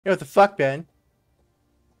Yo, what the fuck, Ben?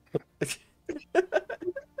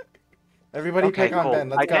 Everybody pick Okay, on cool.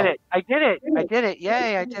 Ben. I Let's did go. it. I did it. I did it.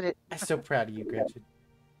 Yay, I did it. I'm so proud of you, Gretchen.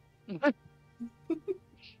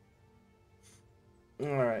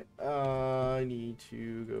 Alright. I need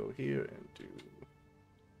to go here and do...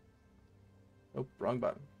 Oh, wrong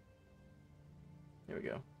button. Here we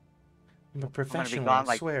go. I'm a I'm gonna be professional, I gone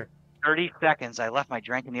like swear. 30 seconds. I left my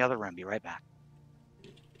drink in the other room. Be right back.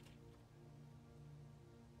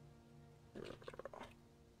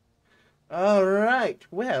 Alright,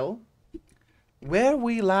 well, where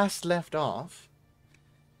we last left off,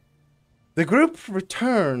 the group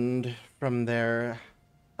returned from their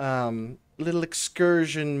little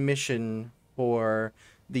excursion mission for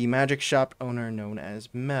the magic shop owner known as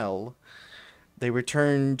Mel. They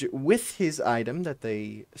returned with his item that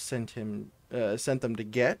they sent them to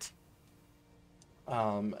get,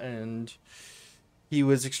 and he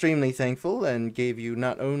was extremely thankful and gave you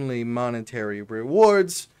not only monetary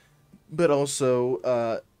rewards, but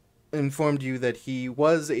also informed you that he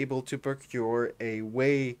was able to procure a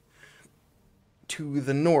way to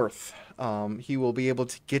the north. He will be able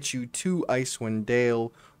to get you to Icewind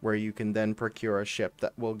Dale, where you can then procure a ship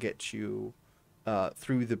that will get you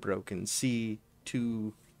through the Broken Sea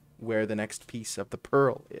to where the next piece of the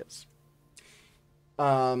pearl is.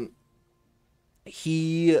 Um,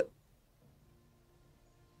 he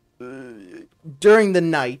during the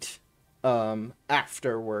night,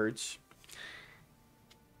 afterwards,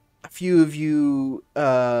 a few of you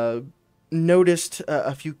noticed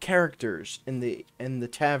a few characters in the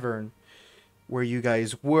tavern where you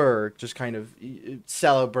guys were, just kind of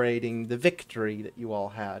celebrating the victory that you all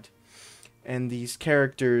had. And these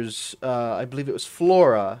characters, I believe it was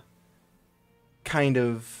Flora, kind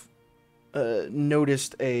of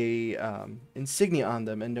noticed a insignia on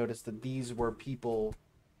them and noticed that these were people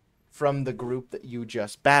from the group that you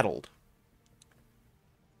just battled.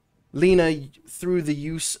 Lena, through the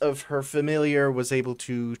use of her familiar, was able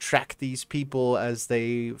to track these people as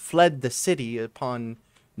they fled the city upon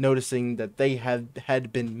noticing that they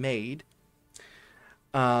had been made.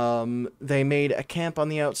 They made a camp on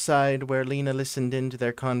the outside where Lena listened into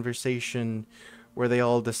their conversation, where they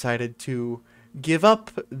all decided to give up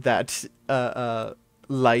that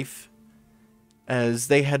life as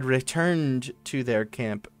they had returned to their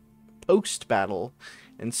camp post battle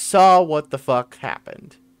and saw what the fuck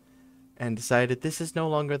happened and decided this is no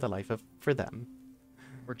longer the life for them.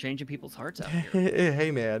 We're changing people's hearts out here.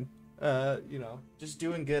 Hey man, just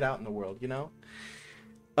doing good out in the world, you know.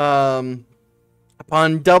 Um,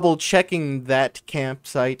 Upon double checking that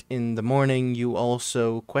campsite in the morning, you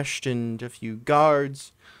also questioned a few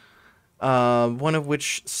guards. One of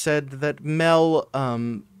which said that Mel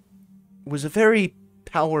was a very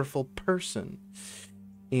powerful person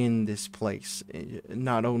in this place.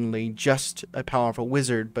 Not only just a powerful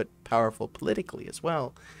wizard, but powerful politically as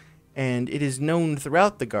well. And it is known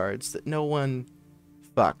throughout the guards that no one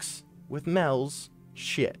fucks with Mel's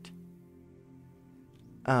shit.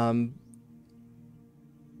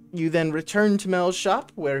 You then returned to Mel's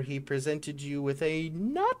shop, where he presented you with a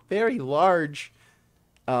not very large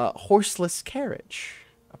horseless carriage.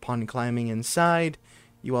 Upon climbing inside,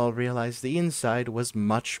 you all realized the inside was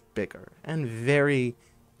much bigger and very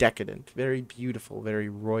decadent, very beautiful, very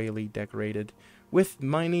royally decorated, with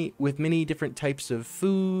many different types of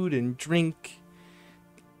food and drink.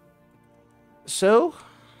 So,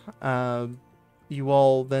 you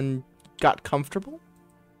all then got comfortable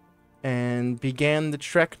and began the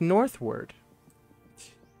trek northward.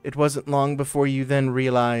 It wasn't long before you then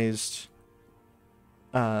realized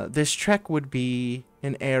this trek would be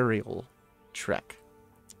an aerial trek.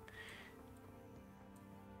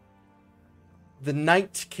 The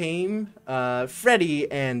night came.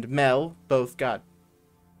 Freddy and Mel both got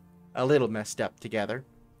a little messed up together.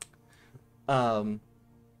 And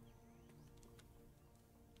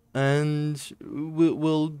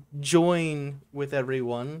we'll join with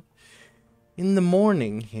everyone in the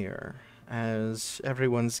morning here as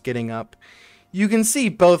everyone's getting up. You can see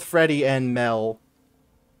both Freddy and Mel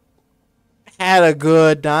had a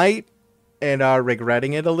good night and are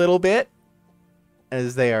regretting it a little bit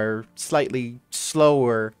as they are slightly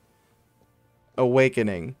slower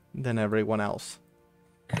awakening than everyone else.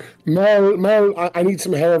 Mel, I need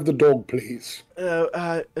some hair of the dog, please.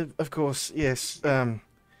 Of course, yes.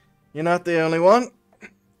 You're not the only one.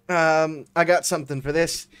 I got something for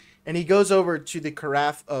this. And he goes over to the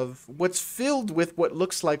carafe of what's filled with what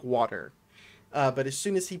looks like water. But as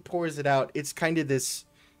soon as he pours it out, it's kind of this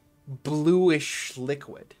bluish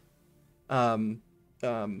liquid.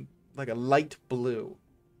 Like a light blue.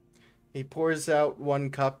 He pours out one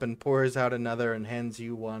cup and pours out another and hands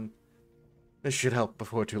you one. This should help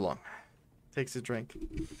before too long. Takes a drink.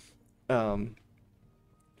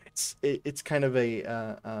 It's kind of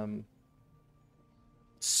a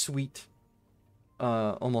sweet,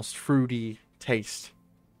 almost fruity taste.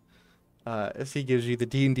 As he gives you the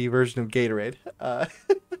D&D version of Gatorade.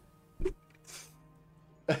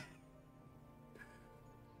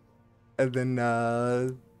 And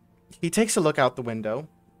then he takes a look out the window,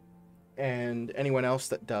 and anyone else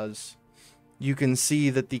that does, you can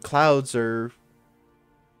see that the clouds are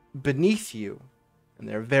beneath you, and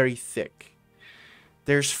they're very thick.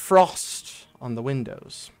 There's frost on the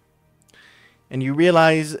windows, and you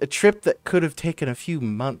realize a trip that could have taken a few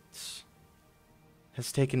months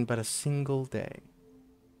has taken but a single day.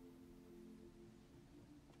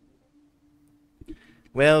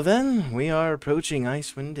 Well then, we are approaching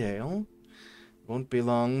Icewind Dale. Won't be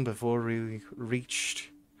long before we reached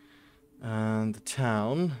the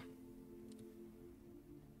town.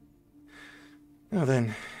 Now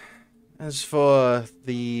then, as for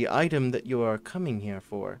the item that you are coming here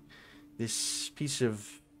for, this piece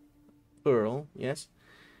of pearl, yes?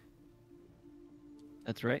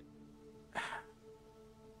 That's right.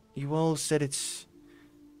 You all said it's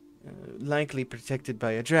likely protected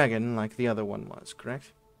by a dragon like the other one was,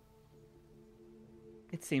 correct?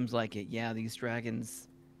 It seems like it. Yeah, these dragons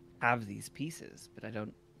have these pieces, but I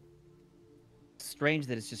don't. Strange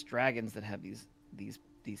that it's just dragons that have these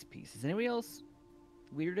pieces. Anybody else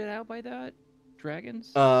weirded out by that?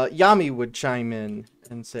 Dragons? Yami would chime in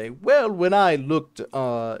and say, well, when I looked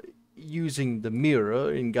using the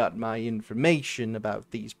mirror and got my information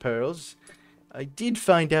about these pearls, I did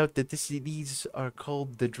find out that these are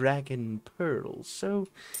called the dragon pearls. So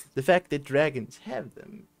the fact that dragons have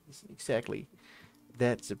them isn't exactly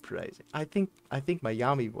that surprising. I think my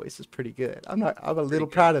Yami voice is pretty good. I'm a little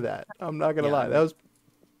proud of that. I'm not gonna lie. That was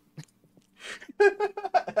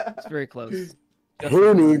It's very close.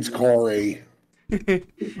 Who needs Corey?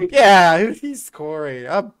 yeah, he's Corey.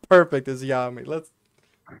 I'm perfect as Yami.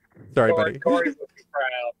 Sorry, buddy. Corey would be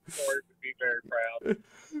proud. Corey would be very proud.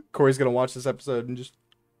 Corey's gonna watch this episode and just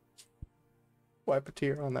wipe a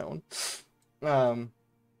tear on that one.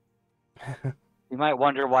 You might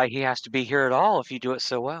wonder why he has to be here at all if you do it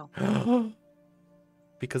so well.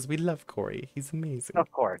 Because we love Corey. He's amazing.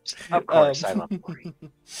 Of course. Of course, I love Corey.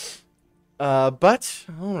 But,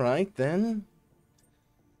 alright then.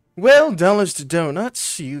 Well, dollars to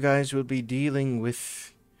donuts, you guys will be dealing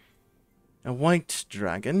with a white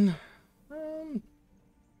dragon.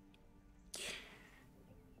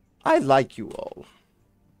 I like you all.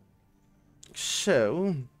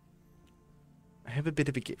 So, I have a bit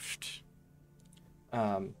of a gift.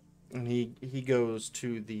 And he goes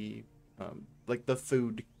to the like the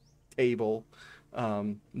food table,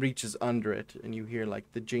 reaches under it, and you hear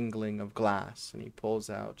like the jingling of glass, and he pulls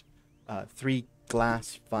out 3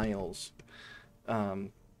 glass vials,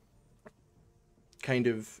 kind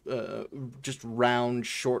of just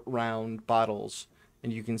short round bottles,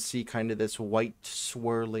 and you can see kind of this white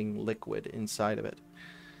swirling liquid inside of it.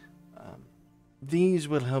 These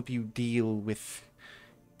will help you deal with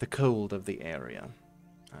the cold of the area.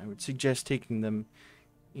 I would suggest taking them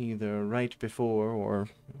either right before or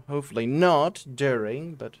hopefully not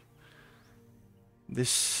during, but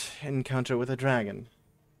this encounter with a dragon.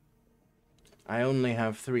 I only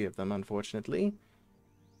have 3 of them, unfortunately,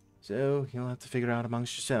 so you'll have to figure out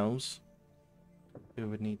amongst yourselves who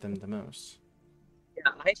would need them the most.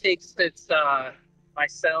 Yeah, I think since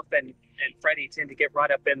myself and Freddie tend to get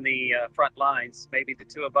right up in the front lines, maybe the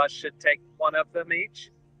 2 of us should take one of them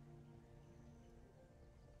each.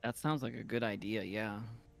 That sounds like a good idea, yeah.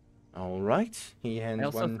 All right, he hands I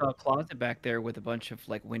also one. saw a closet back there with a bunch of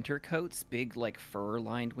like winter coats, big like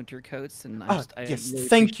fur-lined winter coats, and Ah, I yes, really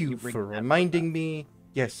thank appreciate you bringing for that up. reminding me.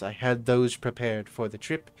 Yes, I had those prepared for the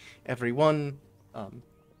trip. Everyone,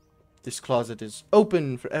 this closet is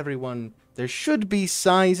open for everyone. There should be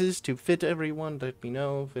sizes to fit everyone. Let me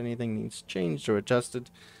know if anything needs changed or adjusted.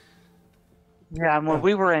 Yeah, and when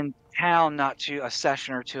we were in town a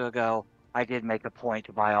session or 2 ago, I did make a point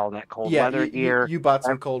to buy all that cold weather gear. You bought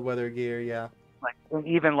some cold weather gear, yeah. Like, and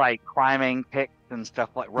even like climbing picks and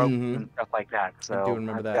stuff like ropes and stuff like that. So do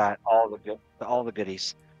remember I've that. got all the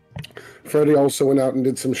goodies. Freddie also went out and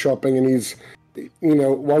did some shopping, and he's,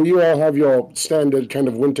 while you all have your standard kind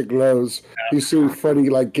of winter clothes, you see Freddie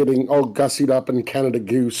like getting all gussied up in Canada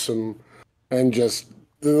Goose and just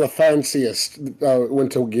the fanciest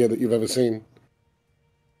winter gear that you've ever seen.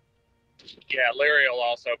 Yeah, Lyriel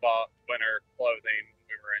also bought winter clothing when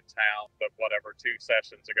we were in town, but whatever, 2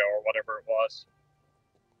 sessions ago or whatever it was.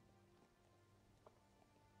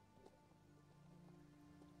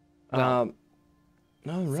 Well,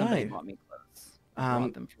 All Somebody right. bought me clothes. I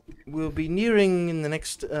brought them for you. We'll be nearing in the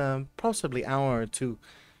next possibly hour or two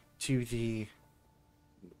to the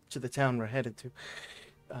town we're headed to.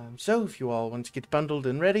 So if you all want to get bundled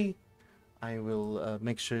and ready, I will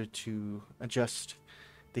make sure to adjust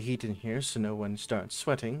the heat in here so no one starts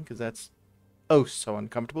sweating, because that's oh so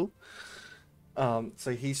uncomfortable.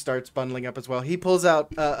 So he starts bundling up as well. He pulls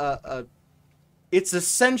out it's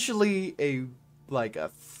essentially a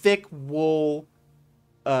thick wool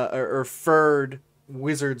or furred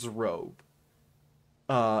wizard's robe.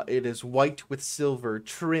 It is white with silver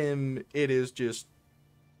trim. It is just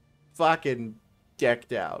fucking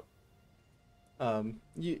decked out.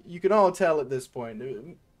 You can all tell at this point,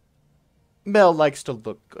 Mel likes to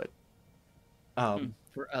look good.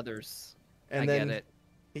 For others. And I then get it.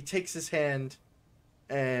 he takes his hand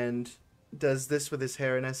and does this with his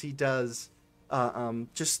hair, and as he does,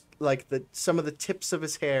 just like some of the tips of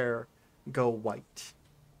his hair go white.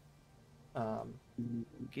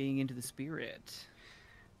 Getting into the spirit.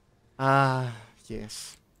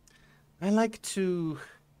 Yes. I like to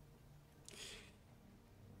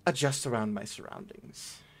adjust around my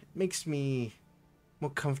surroundings. It makes me more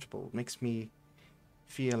comfortable. It makes me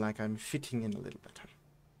feel like I'm fitting in a little better.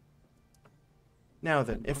 Now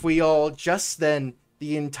then, if we all the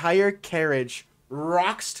entire carriage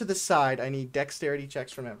rocks to the side. I need dexterity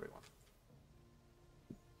checks from everyone.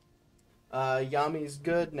 Yami's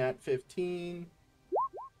good, nat 15.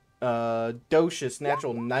 Docious,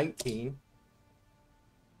 natural 19.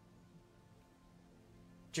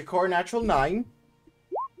 Jakor, natural 9.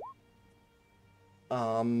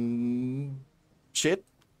 Shit.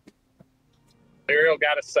 Ariel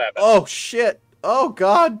got a 7. Oh, shit. Oh,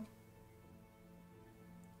 God.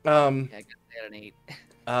 Yeah, I got an 8.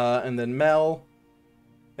 And then Mel,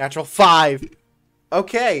 natural 5.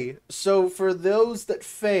 Okay, so for those that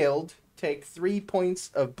failed, take 3 points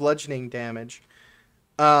of bludgeoning damage.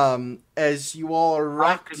 As you all are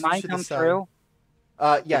rocked Did mine to come the side. through?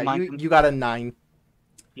 Yeah, Did mine come you got a 9.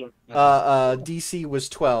 Yeah. DC was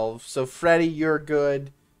 12. So Freddy, you're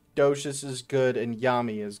good. Docious is good, and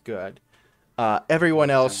Yami is good. Everyone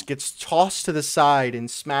else gets tossed to the side and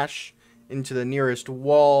smash into the nearest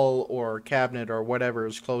wall or cabinet or whatever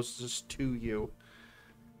is closest to you.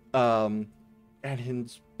 And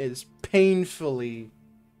is painfully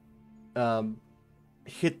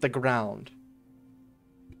hit the ground.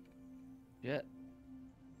 Yeah.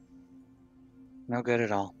 No good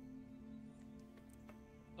at all.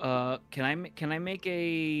 Can I make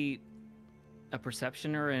a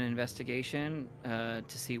perception or an investigation to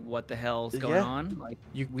see what the hell's going Yeah. on? Like,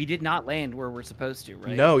 You- we did not land where we're supposed to,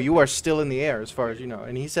 right? No, you are still in the air as far as you know.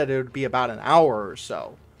 And he said it would be about an hour or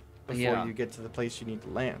so before Yeah. you get to the place you need to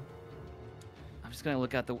land. I'm just gonna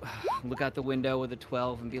look out the window with a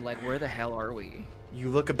 12 and be like, where the hell are we? You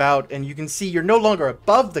look about and you can see you're no longer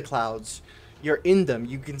above the clouds. You're in them.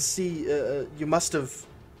 You can see you must have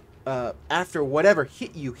after whatever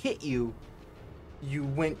hit you, you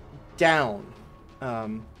went down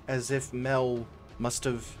as if Mel must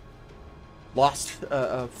have lost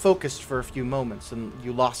focused for a few moments and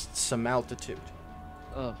you lost some altitude.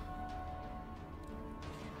 Oh,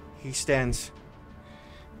 He stands.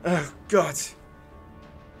 Oh, God.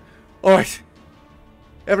 Alright.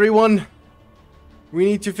 Everyone, we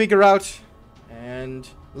need to figure out. And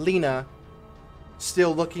Lena,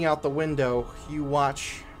 still looking out the window, you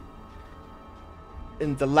watch.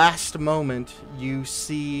 In the last moment, you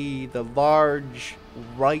see the large,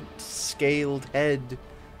 right-scaled head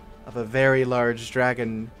of a very large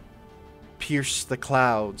dragon pierce the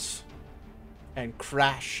clouds and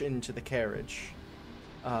crash into the carriage.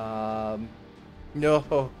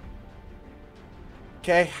 No.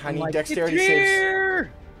 Okay, I need dexterity saves.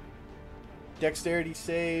 Dexterity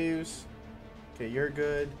saves. Okay, you're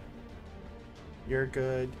good. You're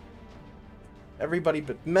good. Everybody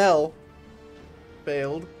but Mel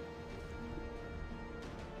failed.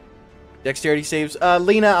 Dexterity saves.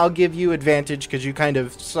 Lena, I'll give you advantage because you kind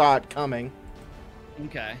of saw it coming.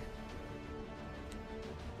 okay.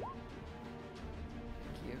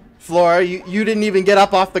 Flora, you didn't even get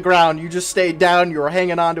up off the ground. You just stayed down. You were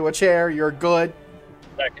hanging onto a chair. You're good.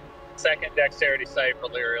 Second dexterity save for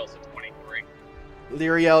Lyriel's a 23.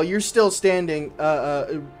 Lyriel, you're still standing,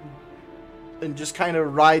 and just kind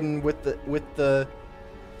of riding with the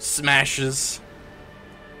smashes.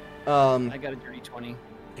 I got a dirty 20.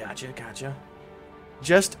 Gotcha.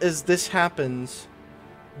 Just as this happens,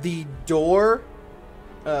 the door,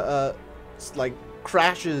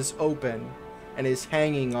 crashes open and is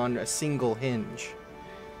hanging on a single hinge.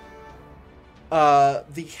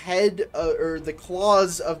 The head or the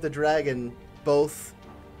claws of the dragon both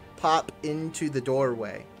pop into the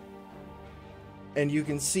doorway. And you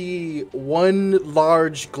can see one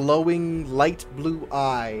large, glowing, light blue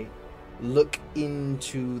eye look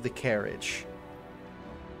into the carriage.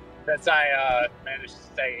 Since I managed to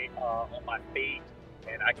stay on my feet,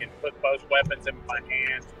 and I can put both weapons in my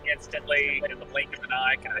hands instantly in the blink of an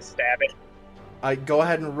eye, can I stab it? Go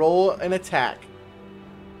ahead and roll an attack.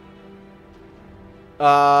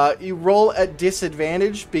 You roll at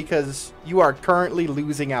disadvantage because you are currently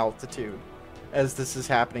losing altitude as this is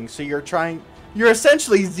happening. So you're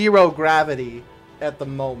essentially zero gravity at the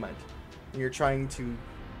moment. And you're trying to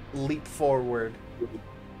leap forward.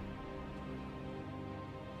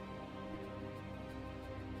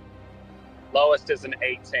 Lowest is an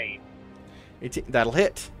 18. That'll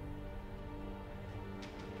hit.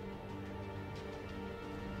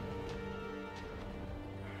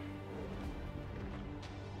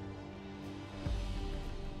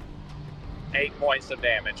 Eight points of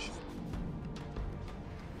damage.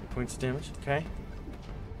 8 points of damage, okay.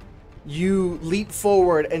 You leap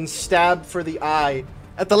forward and stab for the eye.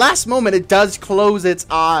 At the last moment, it does close its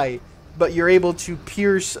eye, but you're able to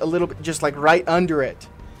pierce a little bit, just like right under it.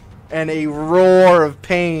 And a roar of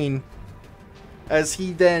pain as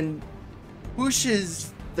he then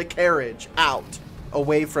pushes the carriage out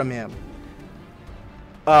away from him.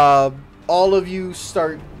 All of you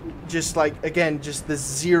start just like, again, just this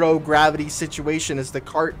zero gravity situation as the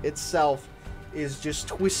cart itself is just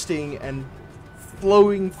twisting and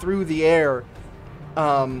flowing through the air.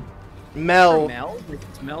 Mel?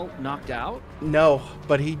 Is Mel knocked out? No,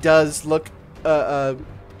 but he does look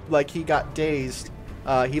like he got dazed.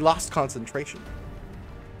 He lost concentration.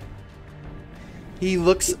 He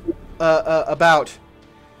looks about.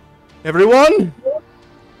 Everyone,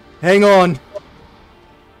 hang on.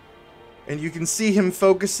 And you can see him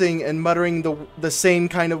focusing and muttering the same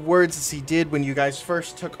kind of words as he did when you guys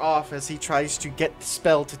first took off, as he tries to get the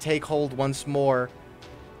spell to take hold once more.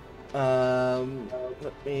 Let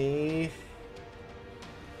me...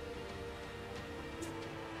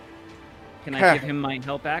 Can I give him my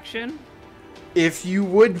help action? If you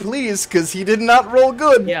would, please, because he did not roll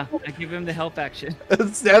good. Yeah, I give him the help action.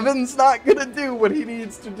 7's not gonna do what he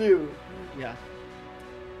needs to do. Yeah.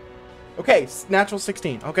 Okay, natural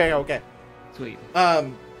 16. Okay. Sweet.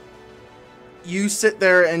 You sit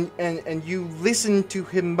there and you listen to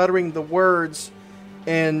him muttering the words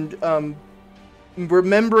and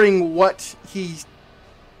remembering what he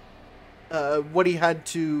had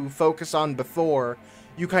to focus on before.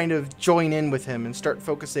 You kind of join in with him and start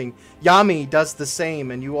focusing. Yami does the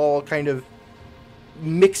same, and you all kind of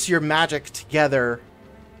mix your magic together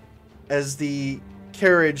as the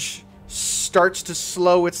carriage starts to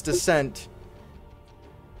slow its descent.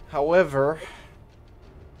 However,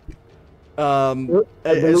 I believe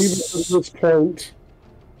at this point,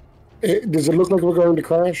 does it look like we're going to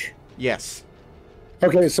crash? Yes.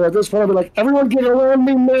 Okay, so at this point I'll be like, everyone get around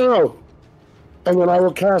me now! And then I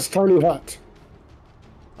will cast Tiny Hut.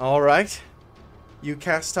 Alright. You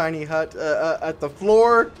cast Tiny Hut at the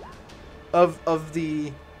floor of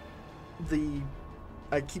the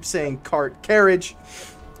I keep saying carriage.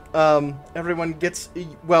 Everyone gets,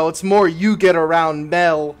 well, it's more you get around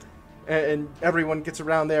Mel, and everyone gets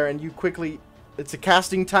around there, and you quickly, it's a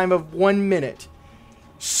casting time of 1 minute.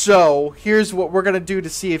 So, here's what we're going to do to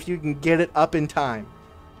see if you can get it up in time.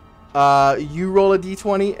 You roll a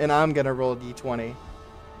d20, and I'm going to roll a d20.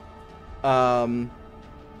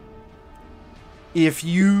 If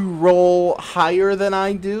you roll higher than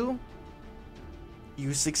I do,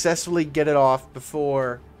 you successfully get it off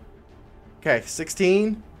before... Okay,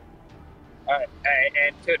 16. Alright,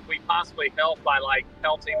 and could we possibly help by, like,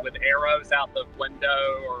 pelting with arrows out the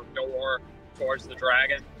window or door towards the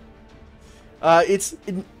dragon?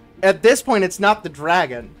 At this point, it's not the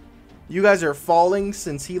dragon. You guys are falling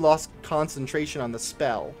since he lost concentration on the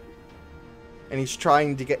spell. And he's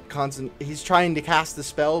trying to cast the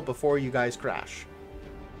spell before you guys crash.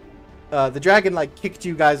 The dragon, like, kicked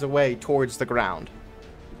you guys away towards the ground.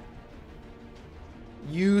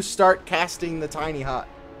 You start casting the Tiny Hut.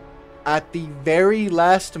 At the very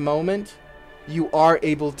last moment, you are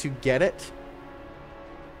able to get it.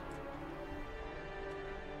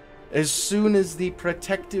 As soon as the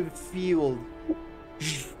protective field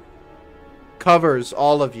covers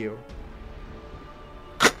all of you,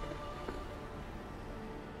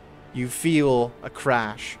 you feel a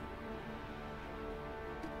crash.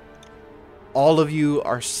 All of you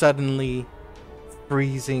are suddenly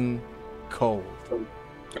freezing cold.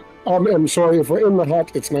 I'm sorry, if we're in the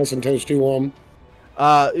hut, it's nice and toasty warm.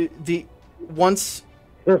 Once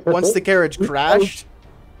the carriage crashed,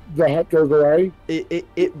 The hut goes away.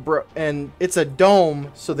 And it's a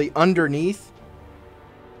dome, so the underneath,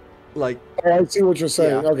 like, Oh, I see what you're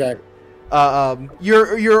saying. Yeah. Okay.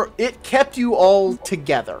 it kept you all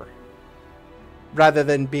together rather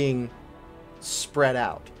than being spread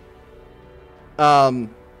out.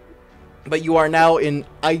 But you are now in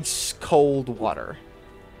ice cold water.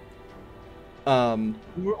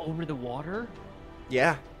 We're over the water?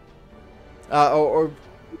 Yeah. Or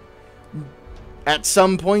at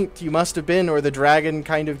some point you must have been, or the dragon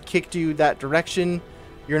kind of kicked you that direction.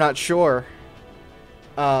 You're not sure.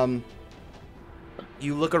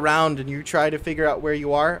 You look around and you try to figure out where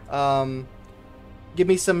you are. Give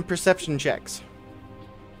me some perception checks.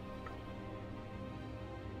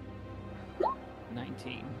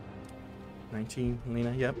 19,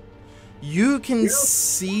 Lena, yep. You can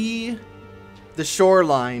see the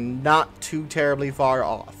shoreline not too terribly far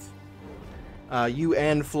off. You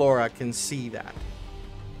and Flora can see that.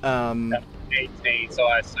 18, so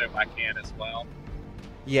I assume I can as well.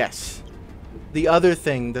 Yes. The other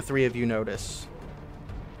thing the three of you notice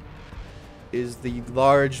is the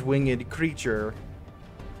large winged creature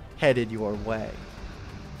headed your way.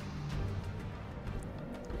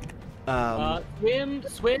 Swim,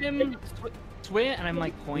 and I'm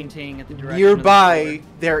like pointing at the direction. Nearby, of the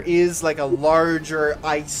there is like a larger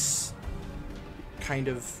ice kind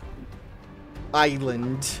of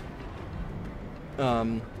island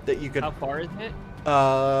that you could. How far is it?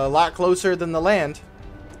 A lot closer than the land,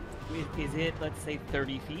 Is it, let's say,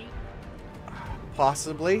 30 feet?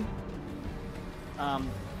 possibly. Let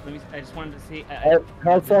me. I just wanted to see.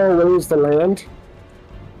 How far away is the land?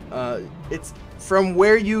 It's from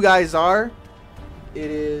where you guys are.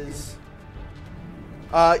 It is.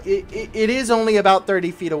 It is only about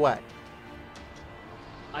 30 feet away.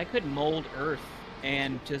 I could mold Earth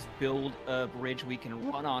and just build a bridge we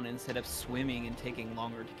can run on instead of swimming and taking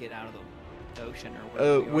longer to get out of the ocean or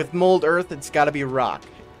whatever. we are. With mold earth, it's got to be rock.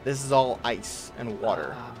 This is all ice and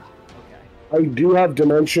water. Okay. I do have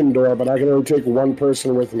dimension door, but I can only take one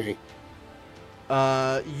person with me.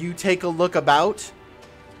 You take a look about,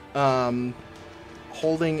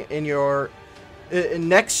 holding in your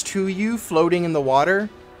next to you, floating in the water,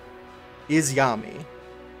 is Yami.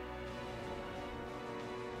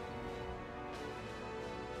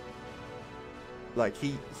 Like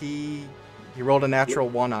he rolled a natural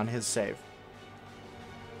 1 on his save.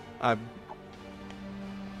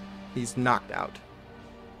 He's knocked out.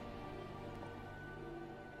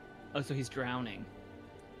 Oh, so he's drowning.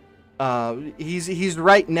 He's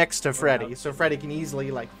right next to Freddy, so Freddy can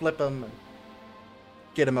easily like flip him and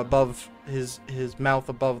get him above his mouth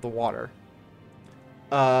above the water.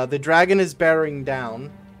 The dragon is bearing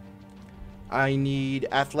down. I need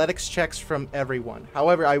athletics checks from everyone.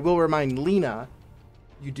 However, I will remind Lena,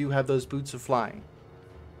 you do have those boots of flying.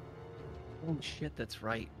 Oh shit, that's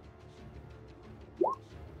right.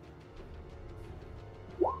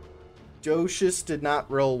 Docious did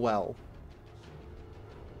not roll well.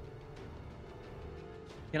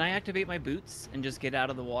 Can I activate my boots and just get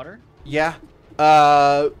out of the water? Yeah.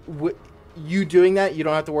 You doing that, you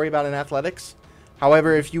don't have to worry about an athletics.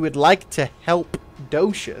 However, if you would like to help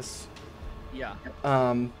Docious, Yeah.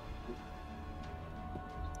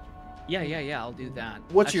 Yeah, I'll do that.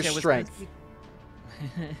 What's Actually, your I was strength?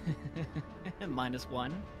 gonna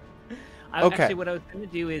 -1. Okay. Actually, what I was going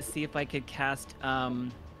to do is see if I could cast,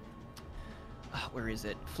 where is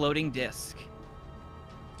it? Floating disc.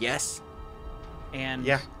 Yes. And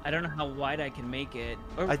Yeah. I don't know how wide I can make it.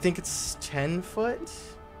 Or, I think it's 10 foot.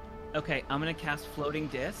 okay, I'm going to cast floating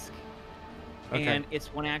disc. Okay. And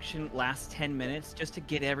its one action lasts 10 minutes just to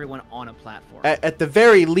get everyone on a platform. At the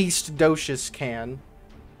very least, Docious can.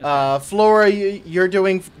 Flora, you're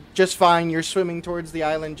doing just fine. You're swimming towards the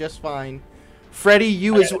island just fine. Freddy,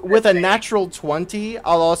 you is with a natural 20.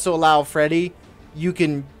 I'll also allow Freddy. You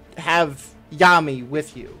can have Yami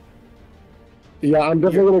with you. Yeah, I'm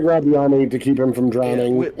definitely going to grab Yami to keep him from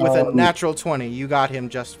drowning. With a natural 20, you got him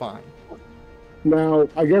just fine. Now,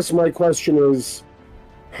 I guess my question is,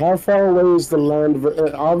 how far away is the land?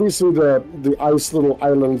 Obviously, the ice little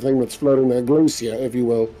island thing that's floating there, Glacia, if you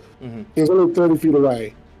will, is only 30 feet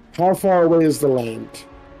away. How far away is the land?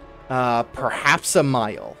 Perhaps a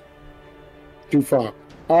mile. Too far.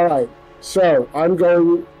 All right. So I'm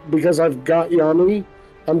going, because I've got Yami,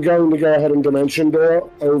 I'm going to go ahead and dimension door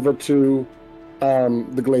over to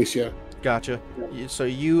the Glacia. Gotcha. So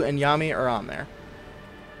you and Yami are on there.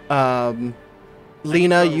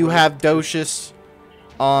 Lena, you have Docious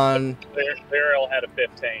on. Lyriel had a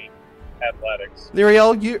 15 athletics.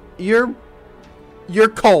 Lyriel, you're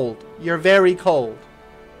cold. You're very cold,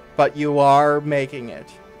 but you are making it.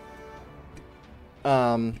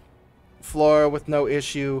 Flora with no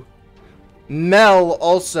issue. Mel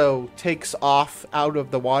also takes off out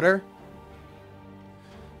of the water.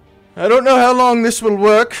 I don't know how long this will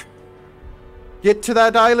work. Get to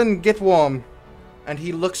that island, get warm. And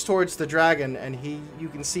he looks towards the dragon, and you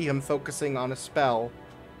can see him focusing on a spell.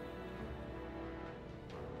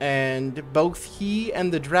 And both he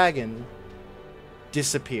and the dragon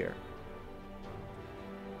disappear.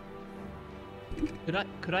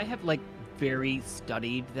 Could I have like very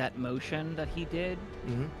studied that motion that he did?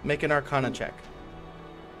 Mm-hmm. Make an Arcana check.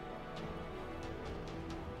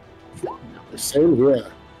 Same here.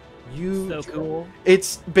 So cool.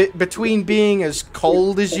 It's between being as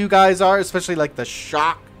cold as you guys are, especially like the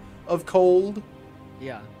shock of cold.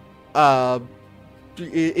 Yeah.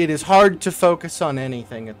 It is hard to focus on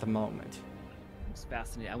anything at the moment. It's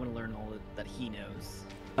fascinating. I want to learn all that he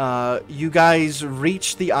knows. You guys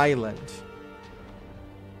reach the island.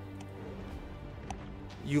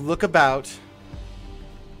 You look about,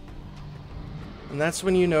 and that's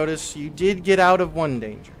when you notice you did get out of one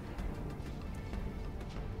danger.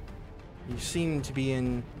 You seem to be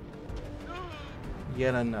in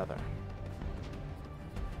yet another.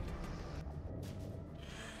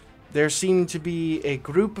 There seem to be a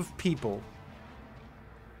group of people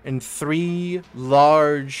and 3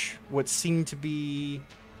 large, what seem to be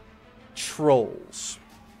trolls.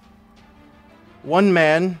 One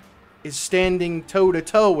man is standing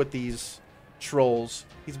toe-to-toe with these trolls.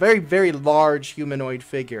 He's a very, very large humanoid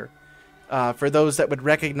figure. For those that would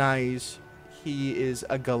recognize, he is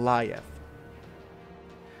a Goliath.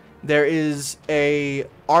 There is a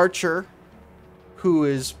archer who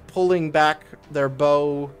is pulling back their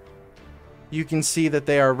bow. You can see that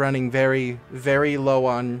they are running very, very low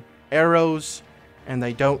on arrows, and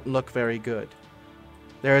they don't look very good.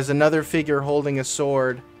 There is another figure holding a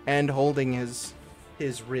sword and holding his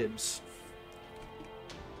ribs.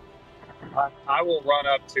 I will run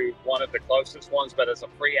up to one of the closest ones, but as a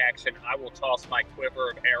free action, I will toss my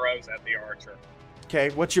quiver of arrows at the archer. Okay,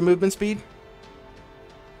 what's your movement speed?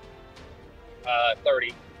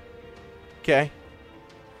 30. Okay.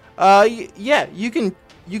 Yeah, you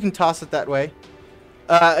can toss it that way.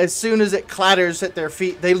 As soon as it clatters at their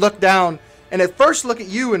feet, they look down and at first look at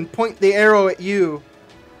you and point the arrow at you.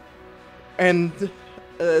 And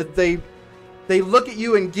they look at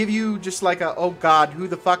you and give you just like a, oh god, who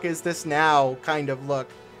the fuck is this now kind of look.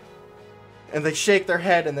 And they shake their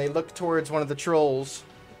head and they look towards one of the trolls.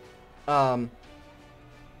 At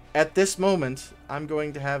this moment, I'm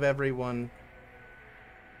going to have everyone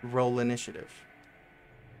roll initiative.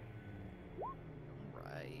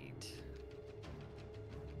 Right.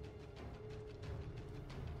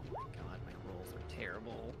 Oh my god, my rolls are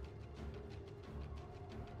terrible.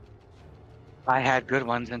 I had good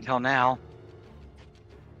ones until now.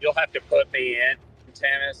 You'll have to put me in,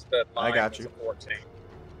 Tannis, but mine I got was you. a 14.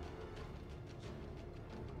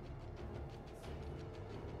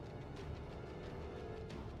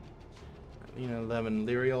 You know, 11.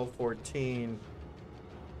 Lyriel, 14.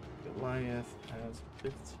 Goliath has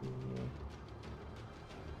 15.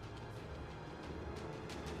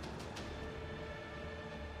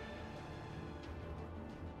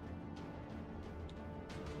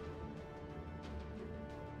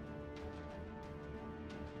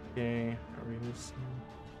 Okay, are we missing?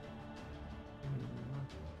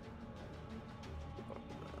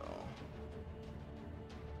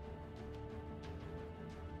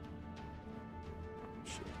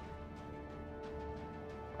 Shit.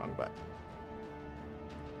 Wrong button.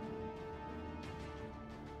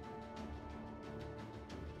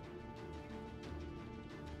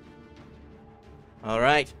 All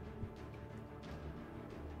right.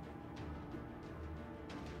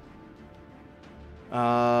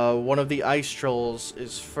 One of the ice trolls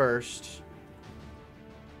is first.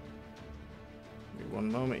 Give me one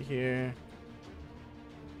moment here.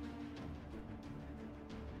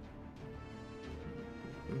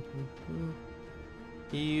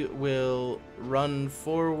 He will run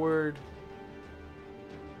forward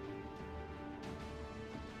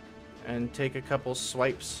and take a couple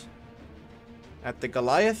swipes at the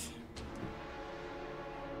Goliath.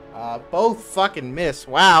 Both fucking miss.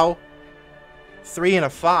 Wow. 3 and a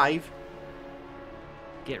 5.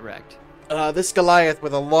 Get wrecked. This Goliath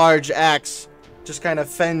with a large axe just kind of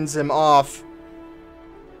fends him off.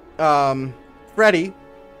 Freddy,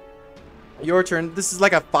 your turn. This is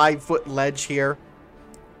like a 5-foot ledge here.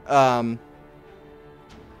 You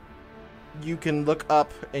can look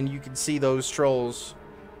up and you can see those trolls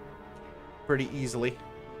pretty easily.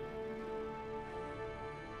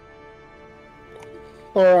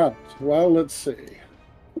 All right. Well, let's see.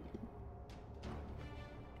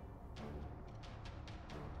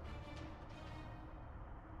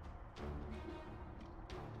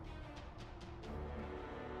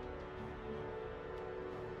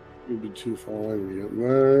 You'd be too far away to get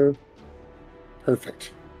there.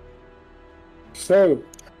 Perfect. So,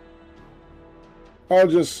 I'll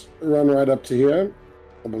just run right up to here.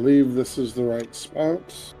 I believe this is the right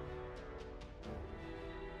spot.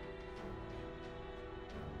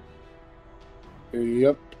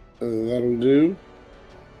 Yep, that'll do.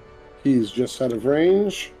 He's just out of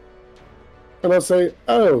range. And I'll say,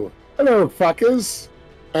 oh, hello, fuckers.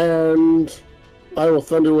 And I will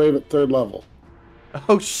Thunder Wave at 3rd level.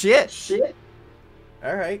 Oh, shit.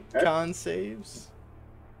 Alright, con saves.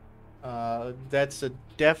 That's a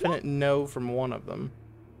definite no from one of them.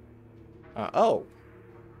 Oh.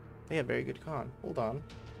 They have very good con. Hold on.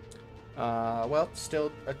 Well,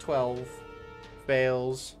 still a 12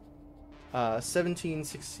 fails. 17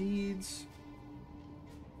 succeeds.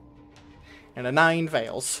 And a 9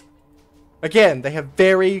 fails. Again, they have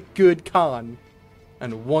very good con.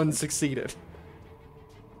 And 1 succeeded.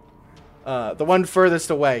 The one furthest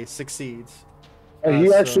away succeeds.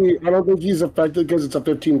 He actually, I don't think he's affected because it's a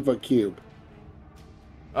 15-foot cube.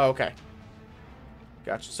 Oh, okay.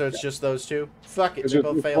 Gotcha. So it's just those two? Fuck it, It's they just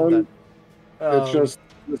both this failed one. that. It's just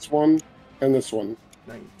this one and this one.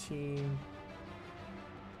 19.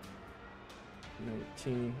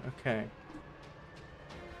 19. Okay.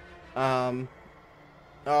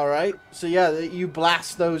 Alright. So yeah, you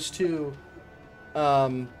blast those two.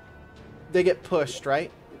 They get pushed,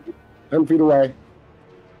 right? 10 feet away.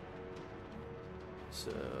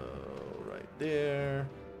 So, right there.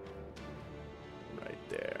 Right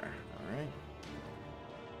there. Alright.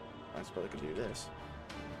 I suppose I could do this.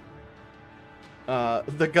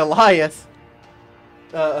 The Goliath.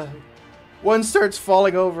 One starts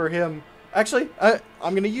falling over him. Actually,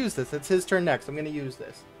 I'm gonna use this. It's his turn next. I'm gonna use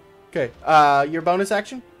this. Okay. Your bonus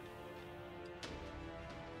action?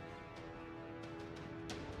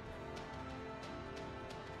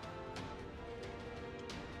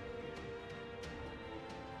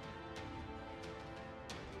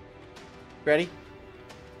 Ready?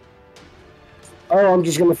 Oh, I'm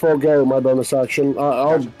just gonna forego my bonus action.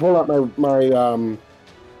 I'll Gotcha. pull out my you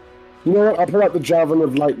know what? I'll pull out the Javelin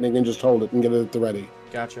of Lightning and just hold it and get it at the ready.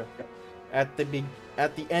 Gotcha. At the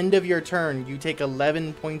end of your turn, you take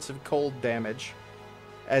 11 points of cold damage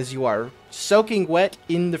as you are soaking wet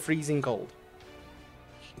in the freezing cold.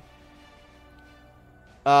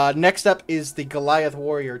 Next up is the Goliath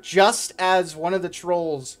warrior. Just as one of the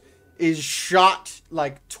trolls is shot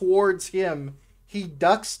like towards him, he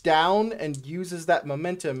ducks down and uses that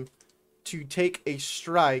momentum to take a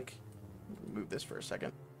strike. Move this for a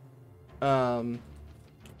second.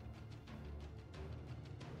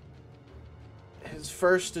 His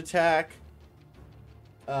first attack.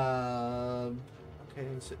 Okay,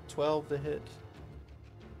 is it 12 to hit?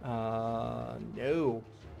 No.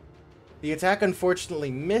 The attack unfortunately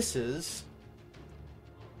misses.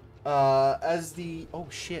 As the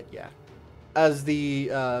As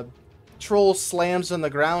the troll slams on the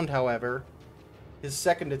ground, however, his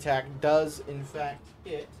second attack does in fact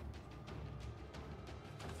hit.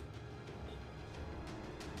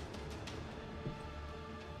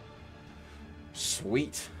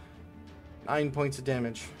 Sweet. 9 points of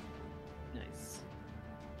damage. Nice.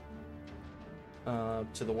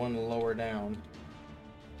 To the one lower down.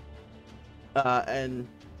 And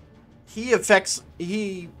he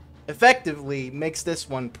effectively makes this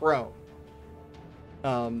one prone.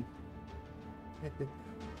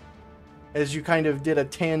 As you kind of did a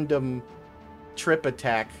tandem trip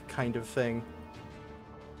attack kind of thing.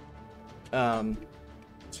 So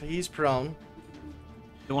he's prone.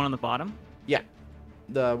 The one on the bottom? Yeah.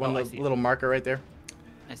 The one I see. little marker right there.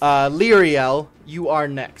 I see. Lyriel, you are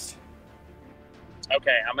next.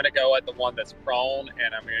 Okay, I'm gonna go at the one that's prone,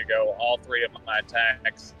 and I'm gonna go all 3 of my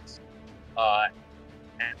attacks. And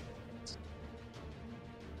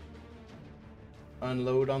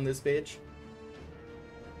Unload on this bitch.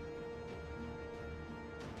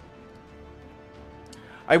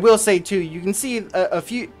 I will say too, you can see a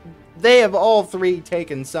few. They have all 3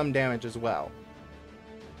 taken some damage as well.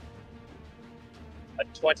 a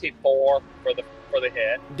 24 for the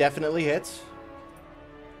hit. Definitely hits.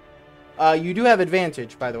 You do have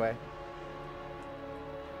advantage, by the way.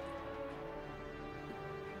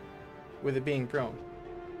 With it being prone.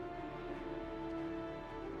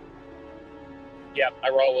 Yep, I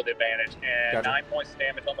roll with advantage, and Gotcha. 9 points of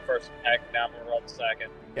damage on the first attack. Now I'm gonna roll the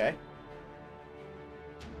second. Okay.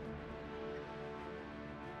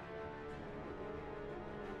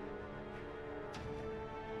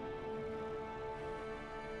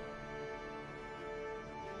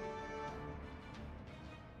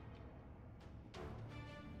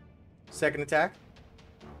 Second attack.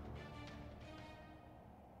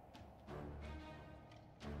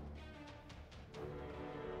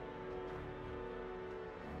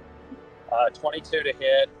 22 to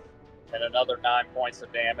hit, and another 9 points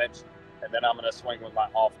of damage, and then I'm going to swing with my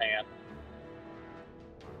offhand.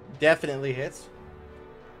 Definitely hits.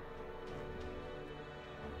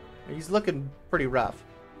 He's looking pretty rough.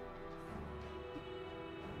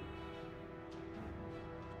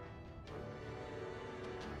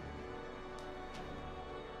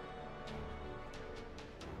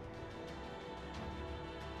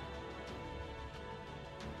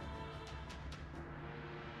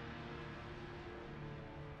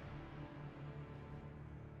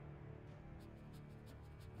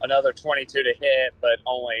 Another 22 to hit, but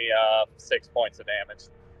only 6 points of damage.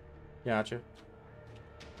 Gotcha.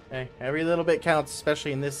 Hey, every little bit counts,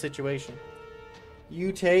 especially in this situation.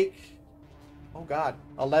 You take, oh god,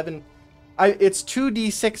 11. It's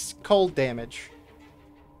 2d6 cold damage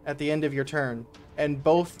at the end of your turn, and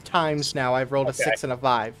both times now I've rolled a 6 and a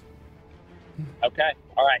 5. Okay,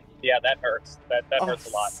 all right. Yeah, that hurts. That hurts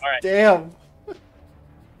a lot. All right. Damn.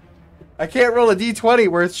 I can't roll a d20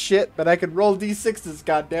 worth shit, but I could roll d6s,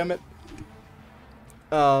 goddammit.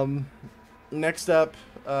 Next up,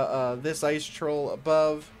 this ice troll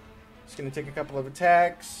above. It's going to take a couple of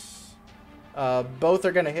attacks. Both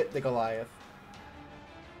are going to hit the Goliath.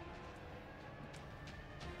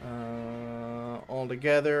 All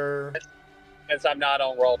together. Since I'm not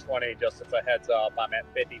on roll 20, just as a heads up, I'm at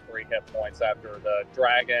 53 hit points after the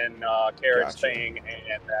dragon carriage Gotcha. thing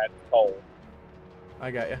and that cold.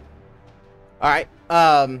 I got you. All right.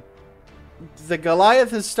 The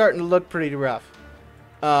Goliath is starting to look pretty rough.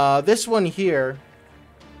 This one here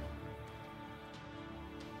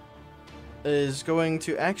is going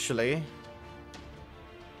to actually.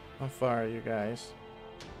 How far are you guys?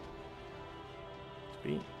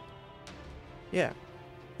 Speed. Yeah.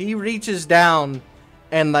 He reaches down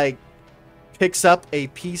and like picks up a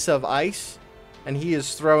piece of ice, and he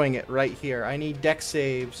is throwing it right here. I need dex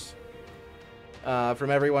saves from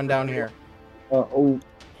everyone down here. Oh,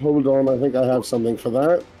 hold on. I think I have something for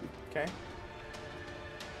that. Okay.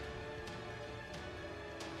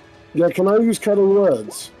 Yeah, can I use cutting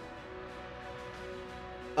words?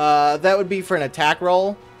 That would be for an attack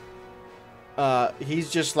roll. He's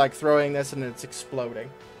just like throwing this and it's exploding.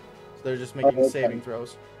 So they're just making Okay. saving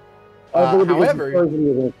throws. However, However,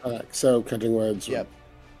 an attack, so cutting words. yep.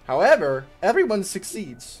 However, everyone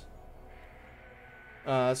succeeds.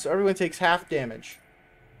 So everyone takes half damage.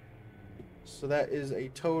 So that is a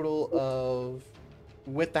total of,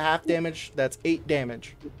 with the half damage, that's 8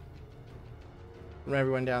 damage from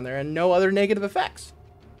everyone down there, and no other negative effects.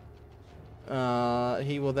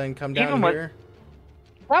 He will then come down Even with- here.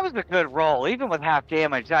 That was a good roll, even with half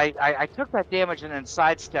damage. I took that damage and then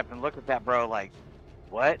sidestepped and looked at that bro like,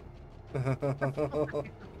 what?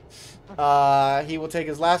 He will take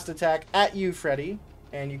his last attack at you, Freddy,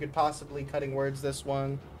 and you could possibly cutting words this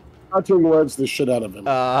one. Cutting words the shit out of him.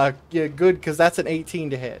 Yeah, good, because that's an 18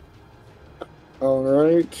 to hit. All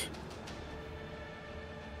right.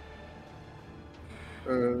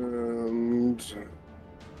 And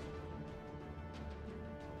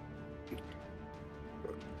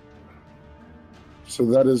so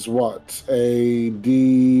that is what? A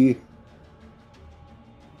D8.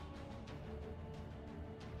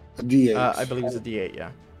 I believe it's a D8,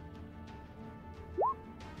 yeah.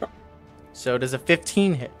 So does a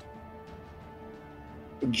 15 hit?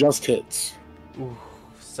 Just hits. Ooh,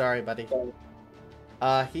 sorry, buddy.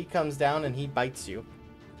 He comes down and he bites you.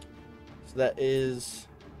 So that is...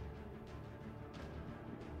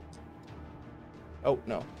 Oh,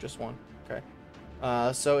 no, just one. Okay.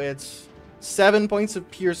 So it's 7 points of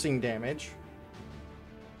piercing damage.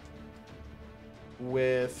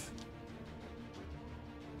 With...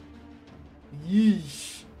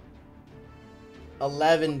 Yeesh.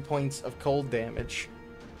 11 points of cold damage.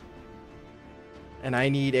 And I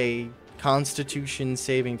need a Constitution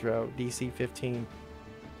saving throw, DC 15.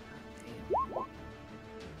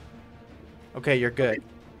 Okay, you're good.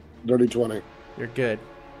 Dirty 20. You're good.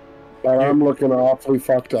 But I'm looking awfully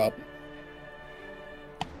fucked up.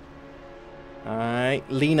 Alright,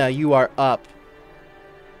 Lena, you are up.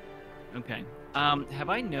 Okay. Have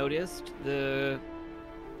I noticed the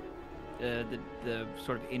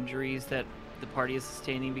sort of injuries that the party is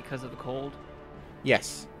sustaining because of the cold?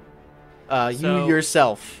 Yes. So- You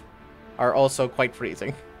yourself are also quite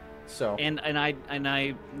freezing. So, And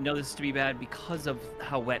I know this to be bad because of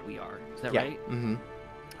how wet we are. Is that yeah. right? Mm-hmm.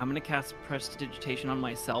 I'm gonna cast Prestidigitation on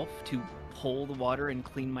myself to pull the water and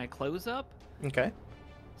clean my clothes up, Okay.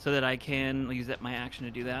 so that I can use that my action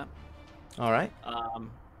to do that. Alright.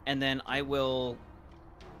 And then I will.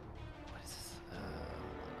 What is this?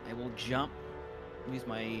 I will jump. Use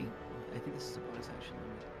my. I think this is a bonus action.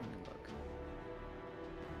 Let me look.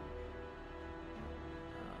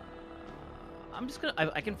 I'm just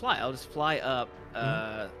gonna. I can fly. I'll just fly up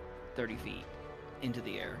 30 feet into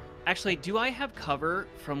the air. Actually, do I have cover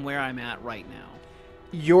from where I'm at right now?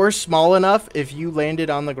 You're small enough. If you landed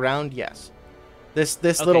on the ground, yes. This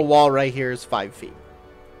little wall right here is 5 feet.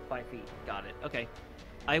 5 feet. Got it. Okay.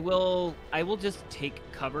 I will just take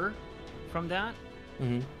cover from that.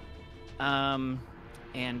 Mm-hmm.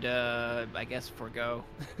 And I guess forego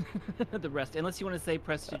the rest, unless you want to say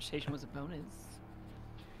prestidigitation was a bonus.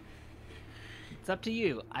 It's up to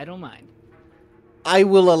you. I don't mind. I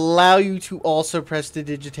will allow you to also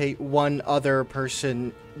prestidigitate one other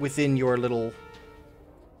person within your little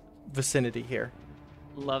vicinity here.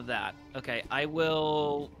 Love that. Okay, I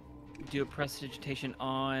will do a prestidigitation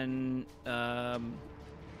on.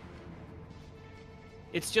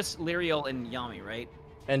 It's just Lyriel and Yami, right?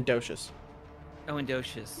 And Docius. Oh, and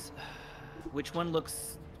Docius. Which one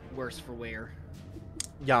looks worse for wear?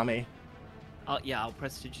 Yami. Yeah, I'll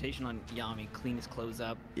prestidigitation on Yami. Clean his clothes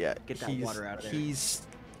up. Yeah, Get that water out of there. He's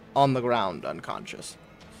on the ground, unconscious.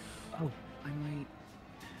 Oh, I might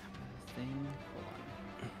have a thing. Hold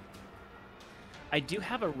on. I do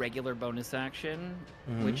have a regular bonus action,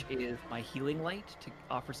 which is my healing light to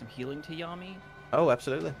offer some healing to Yami. Oh,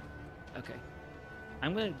 absolutely. Okay.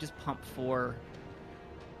 I'm gonna just pump 4.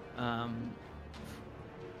 So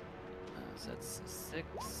that's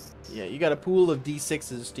 6. Yeah, you got a pool of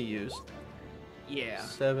D6s to use. Yeah.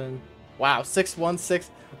 7. Wow, 6, 1,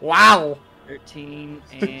 6. Wow! 13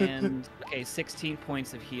 and okay, 16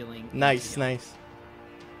 points of healing. Nice, nice.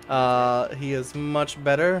 He is much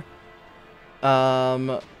better.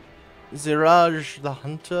 Ziraj the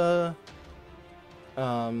Hunter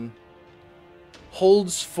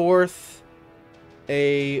holds forth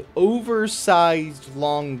a oversized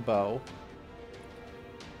longbow,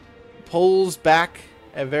 pulls back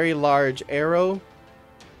a very large arrow,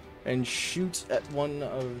 and shoots at one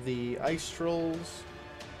of the ice trolls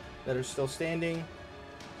that are still standing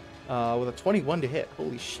with a 21 to hit.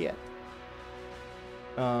 Holy shit.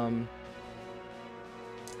 6,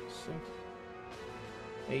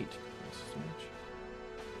 8.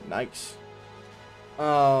 Nice.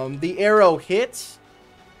 The arrow hits.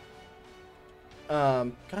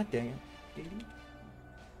 God dang it.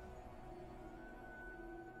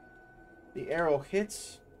 The arrow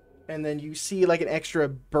hits, and then you see like an extra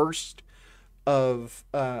burst of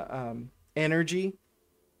energy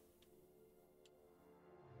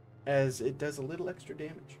as it does a little extra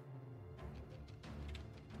damage.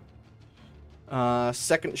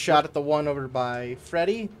 Second shot at the one over by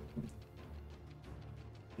Freddy.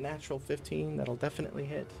 Natural 15, that'll definitely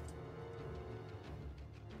hit.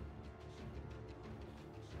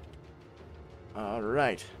 All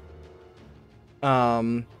right.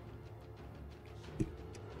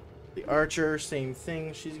 The archer, same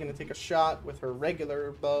thing. She's gonna take a shot with her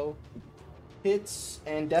regular bow. Hits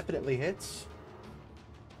and definitely hits.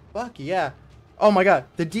 Fuck yeah. Oh my god.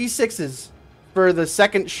 The D6s for the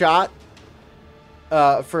second shot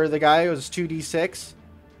for the guy, it was 2d6.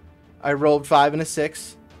 I rolled 5 and a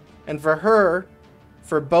 6. And for her,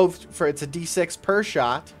 it's a d6 per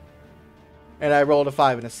shot. And I rolled a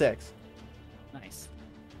 5 and a 6. Nice.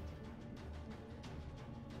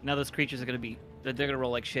 Now those creatures are gonna be they're gonna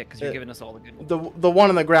roll like shit because you're giving us all the good ones. The one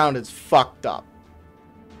on the ground is fucked up.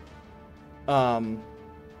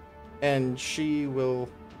 And she will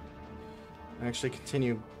actually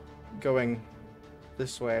continue going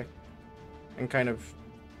this way and kind of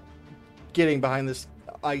getting behind this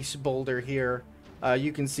ice boulder here.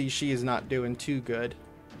 You can see she is not doing too good.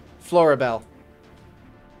 Florabelle.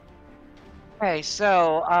 Okay,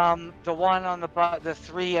 so the one on the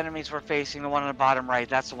 3 enemies we're facing, the one on the bottom right,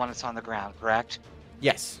 that's the one that's on the ground, correct?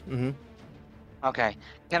 Yes. Mm-hmm. Okay.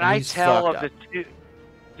 Can And I he's tell fucked of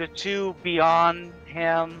the two beyond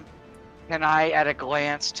him? Can I, at a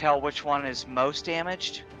glance, tell which one is most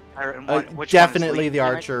damaged? Or which Definitely one is the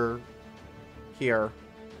least archer here.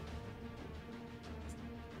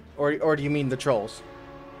 Or do you mean the trolls?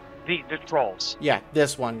 damaged? The trolls. Yeah,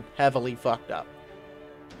 this one heavily fucked up.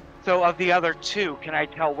 So of the other 2, can I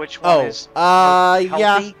tell which one is yeah,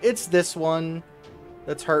 healthy? it's this one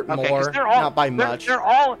that's hurt Okay, 'cause more, they're all, not by much. They're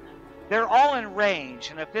all in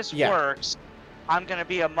range, and if this works, I'm gonna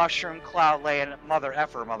be a mushroom cloud laying mother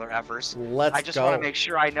effers. Let's I just go. want to make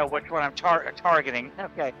sure I know which one I'm targeting.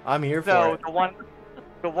 Okay. I'm here for So it.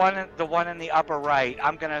 the one in the upper right,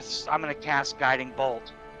 I'm gonna cast Guiding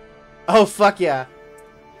Bolt Oh fuck yeah!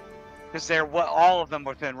 because they're all of them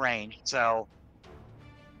within range. So.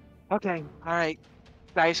 Okay. All right.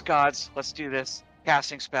 Dice gods, let's do this.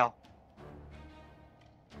 Casting spell.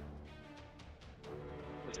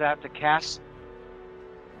 Does that have to cast?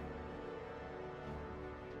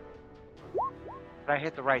 Did I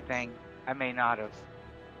hit the right thing? I may not have.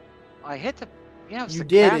 I hit the. Yeah, it was You the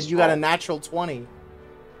did, cast and you got a roll. natural 20.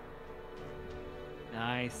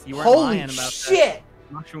 Nice. You weren't Holy lying about shit! that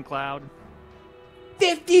mushroom cloud.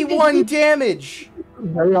 51 damage!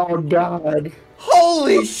 They all died.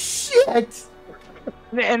 Holy shit!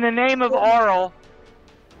 In the name of Aurel,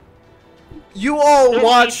 You all get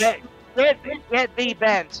watch. get thee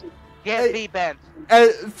bent. Get Hey. thee bent.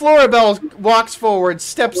 Floribel walks forward,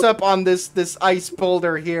 steps up on this ice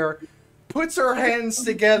boulder here, puts her hands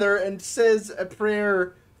together, and says a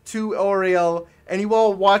prayer to Oriel. And you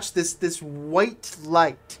all watch this white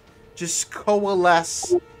light just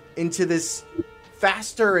coalesce into this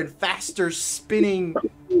faster and faster spinning,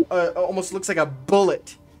 almost looks like a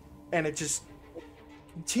bullet, and it just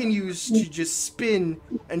continues to just spin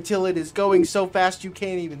until it is going so fast you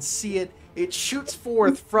can't even see it. It shoots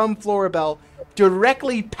forth from Floribel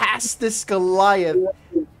directly past this Goliath.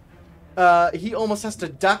 He almost has to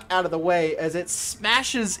duck out of the way as it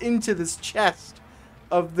smashes into this chest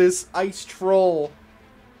of this ice troll.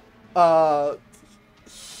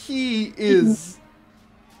 He is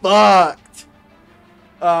fucked.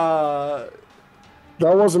 That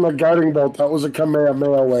wasn't a guiding bolt. That was a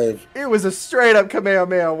Kamehameha wave. It was a straight up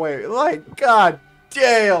Kamehameha wave. Like, god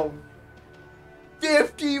damn.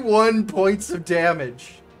 51 points of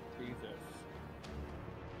damage. Jesus.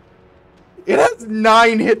 It has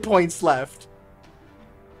 9 hit points left.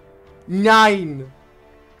 9.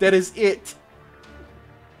 That is it.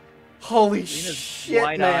 Holy Lena's shit,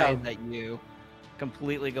 wide-eyed man. at you,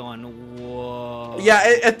 completely going, whoa.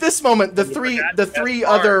 Yeah, at this moment, the You three forgot the the three best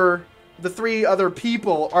part. other the 3 other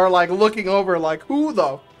people are like looking over like, who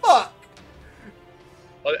the fuck?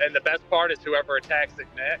 Well, and the best part is whoever attacks it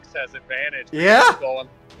next has advantage. Yeah. It's all on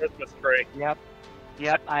the Christmas tree. Yep,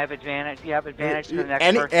 I have advantage. You have advantage to the next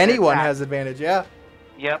person. to Anyone attack. has advantage, yeah.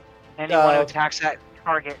 Yep. Anyone who Uh, attacks that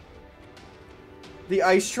target. The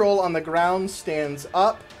ice troll on the ground stands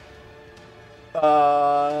up.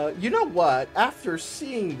 You know what? After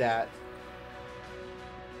seeing that,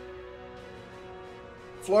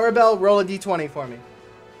 Floribel, roll a d20 for me.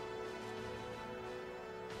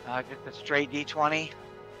 Just a straight D20.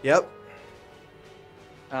 Yep.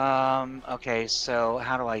 Okay, so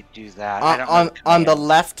how do I do that? I don't know On the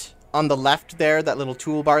command. left there, that little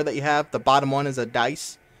toolbar that you have, the bottom one is a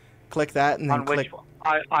dice. Click that and then On click. which one?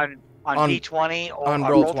 On on- D20 or on on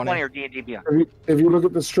roll roll 20. 20 or D&D Beyond? If you look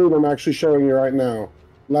at the stream, I'm actually showing you right now.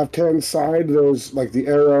 Left-hand side, there's like the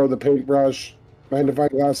arrow, the paintbrush, magnifying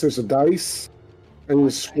glass. There's a dice, and you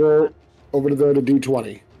scroll over to there to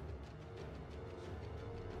D20.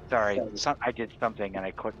 Sorry, I did something and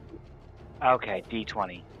I clicked. Okay,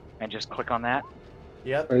 D20, and just click on that.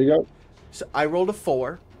 Yep. There you go. So I rolled a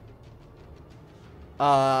 4.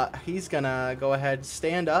 He's gonna go ahead,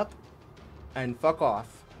 stand up, and fuck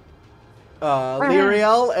off.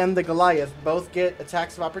 Lyriel and the Goliath both get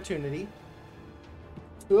attacks of opportunity.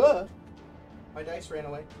 My dice ran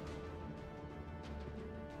away.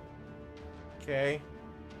 Okay.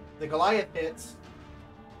 The Goliath hits.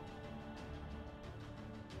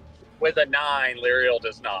 With a 9, Lyriel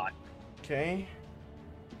does not. Okay.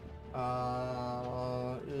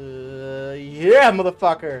 Yeah,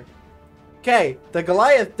 motherfucker. Okay, the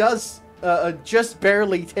Goliath does just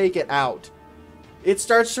barely take it out. It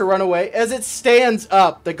starts to run away. As it stands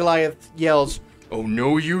up, the Goliath yells, "Oh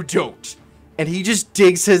no, you don't!" And he just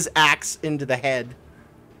digs his axe into the head.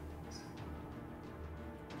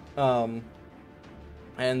 And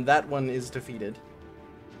that one is defeated.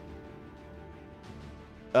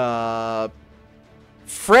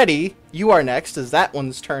 Freddy, you are next, as that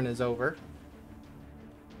one's turn is over.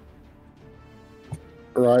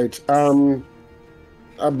 Right.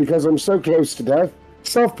 Because I'm so close to death,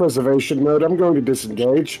 self-preservation mode, I'm going to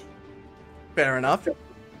disengage. Fair enough.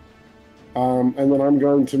 And then I'm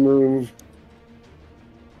going to move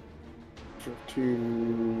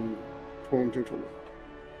 15, 20, 20.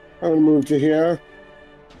 I'll move to here.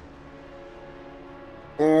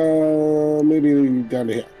 Maybe down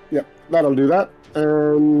to here. Yep, that'll do that.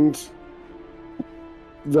 And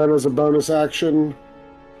then as a bonus action,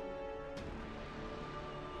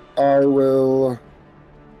 I will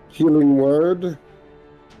Healing Word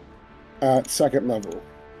at 2nd level.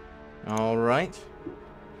 All right.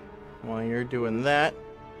 While you're doing that,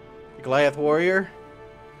 the Goliath warrior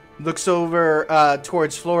looks over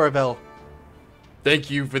towards Floribel.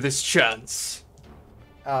 Thank you for this chance.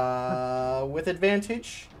 With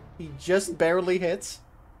advantage, he just barely hits.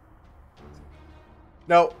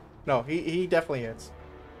 No, he definitely hits.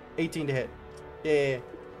 18 to hit. Yeah.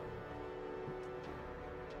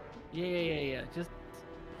 Yeah. Just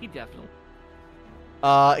he definitely.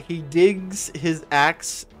 He digs his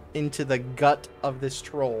axe into the gut of this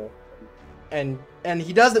troll, and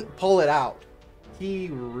he doesn't pull it out. He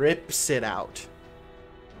rips it out.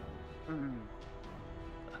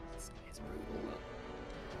 It's brutal.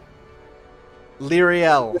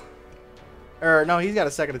 Lyriel. No, he's got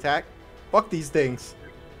a second attack. Fuck these things.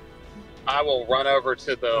 I will run over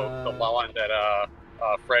to the one that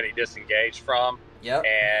Freddy disengaged from. Yep.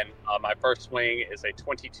 And my first swing is a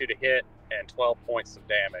 22 to hit and 12 points of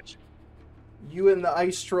damage. You and the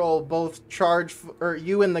ice troll both charge, or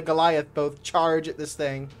you and the Goliath both charge at this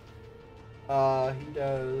thing. He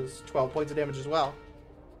does 12 points of damage as well.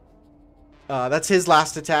 That's his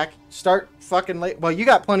last attack. Start fucking late. Well, you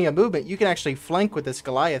got plenty of movement. You can actually flank with this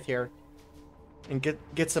Goliath here. And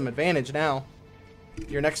get some advantage now.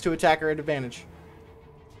 Your next two attacker at advantage.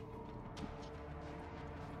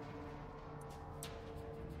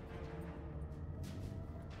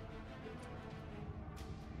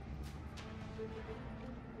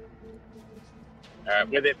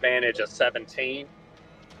 With advantage of 17.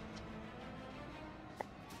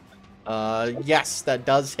 Yes, that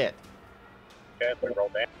does hit. Okay, we roll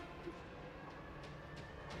damage.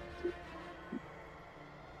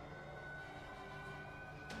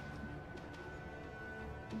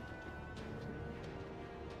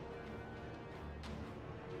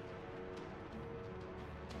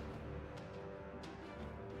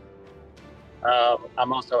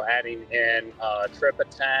 I'm also adding in trip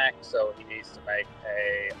attack, so he needs to make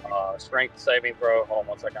a strength saving throw. Hold on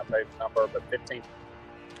one second, I'll tell you the number, but 15.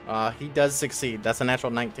 He does succeed. That's a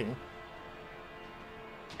natural 19.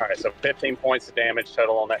 All right, so 15 points of damage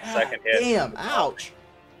total on that second hit. Damn, ouch.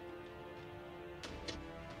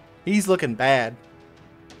 He's looking bad.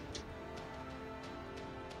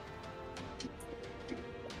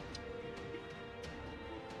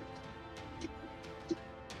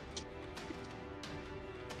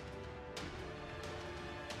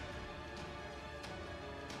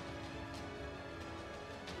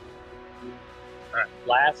 All right,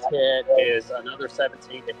 last hit is another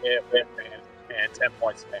 17 to hit with advantage and 10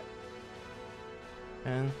 points of damage.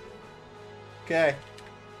 And okay.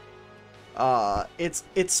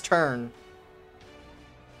 Its turn.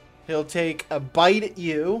 He'll take a bite at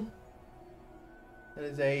you. That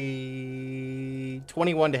is a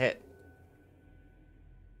 21 to hit.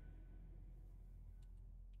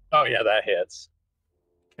 Oh yeah, that hits.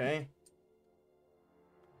 Okay.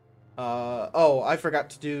 Oh, I forgot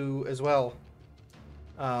to do as well.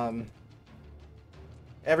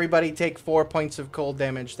 Everybody take 4 points of cold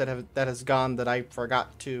damage that has gone that I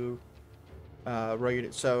forgot to roll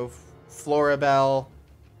it. So Florabelle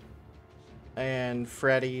and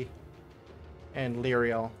Freddy and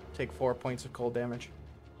Lyriel take 4 points of cold damage.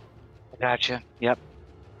 Gotcha. Yep.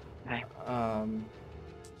 Okay.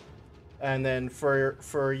 And then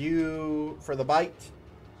for you for the bite,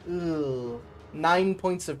 9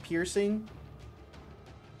 points of piercing.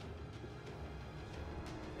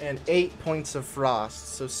 And 8 points of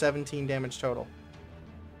frost, so 17 damage total.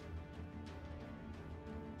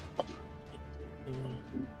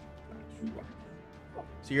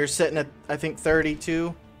 So you're sitting at, I think,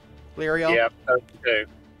 32, Lyriel? Yep, 32.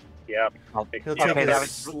 Yep. He'll take Okay, a that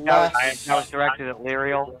was directed at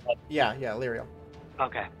Lyriel. Yeah, Lyriel.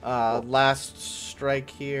 Okay. Last strike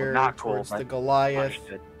here Not cool, towards the but Goliath.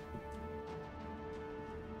 understood.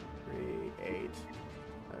 3, 8.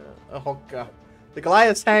 Oh, God. The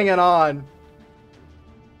Goliath's hanging on.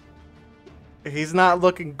 He's not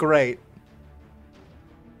looking great.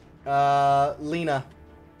 Lena.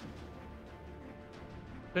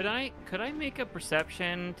 Could I make a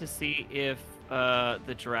perception to see if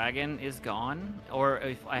the dragon is gone, or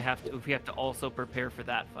if we have to also prepare for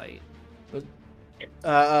that fight?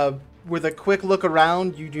 With a quick look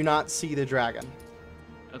around, you do not see the dragon.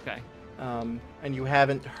 Okay. And you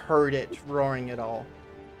haven't heard it roaring at all.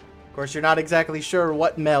 Of course, you're not exactly sure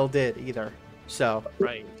what Mel did either. So.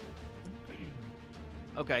 Right.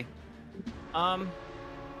 Okay. I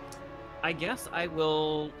guess I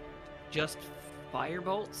will just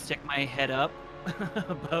firebolt, stick my head up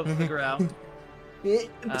above the ground.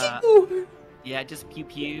 Yeah, just pew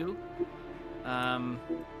pew.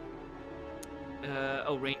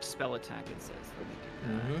 Ranged spell attack, it says. Let me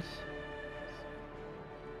do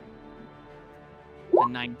that. A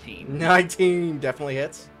 19. 19 definitely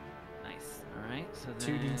hits. Nice. Alright, so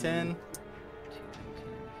 2d10.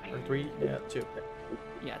 2d10. Or 3? Yeah, 2.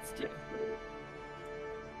 Yeah, it's 2.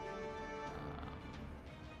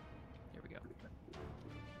 Here we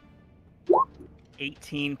go.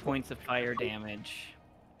 18 points of fire damage.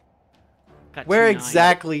 Got Where 2 9.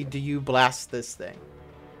 exactly do you blast this thing?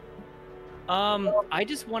 I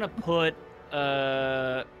just want to put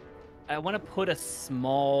I want to put a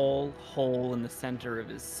small hole in the center of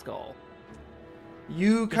his skull.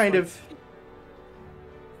 You Just kind like- of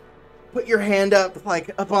put your hand up,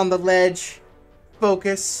 like up on the ledge,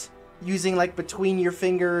 focus, using like between your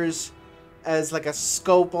fingers as like a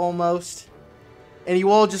scope almost, and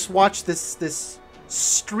you all just watch this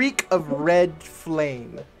streak of red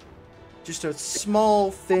flame, just a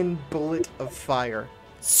small thin bullet of fire,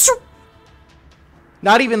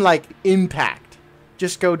 not even like impact,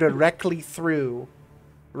 just go directly through,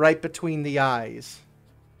 right between the eyes,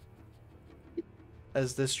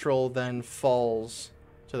 as this troll then falls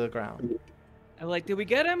to the ground. I'm like, did we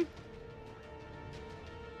get him?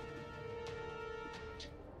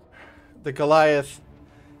 The Goliath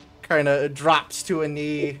kind of drops to a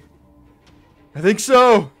knee. I think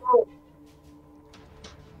so.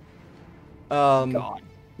 God.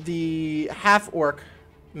 The half-orc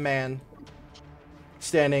man,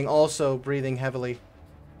 standing, also breathing heavily,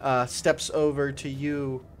 steps over to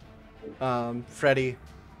you, Freddy.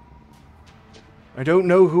 I don't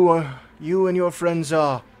know who you and your friends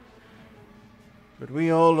are, but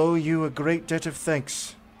we all owe you a great debt of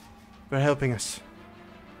thanks for helping us.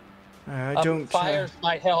 I don't... Fires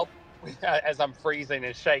might help as I'm freezing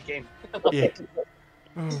and shaking. Yeah.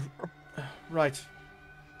 Oh, right.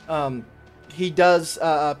 He does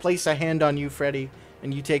place a hand on you, Freddy,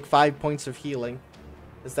 and you take 5 points of healing.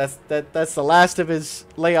 That's the last of his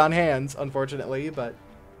lay on hands, unfortunately, but...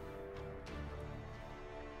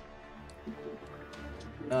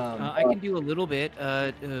 I can do a little bit.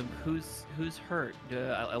 Who's hurt?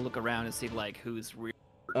 I look around and see like who's real.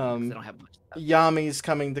 I don't have much stuff. Yami's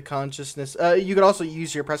coming to consciousness. You could also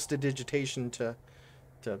use your prestidigitation to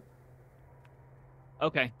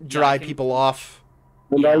Okay. yeah, dry I can- people off.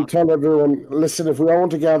 And Yeah. I tell everyone, listen, if we all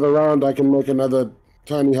want to gather around, I can make another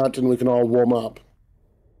tiny hut and we can all warm up.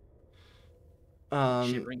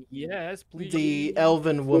 Shivering. Yes, please. The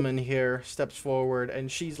elven woman here steps forward,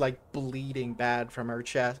 and she's like bleeding bad from her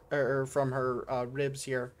chest or from her ribs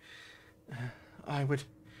here. I would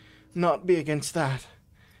not be against that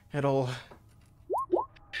at all.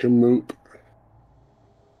 Shamoop.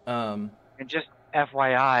 And just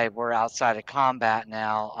FYI, we're outside of combat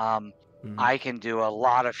now. Mhm. I can do a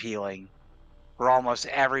lot of healing for almost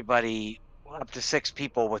everybody, up to 6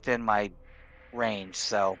 people within my range.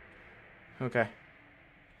 So Okay.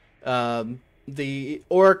 The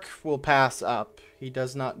orc will pass up. He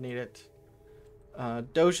does not need it.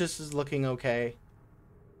 Docious is looking okay.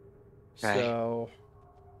 Okay. So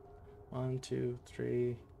 1, 2,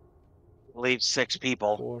 3, leave 6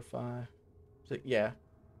 people. 4, 5, 6. Yeah.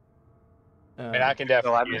 And I can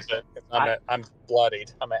definitely use it. 'Cause I'm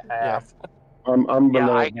bloodied. I'm at half. I'm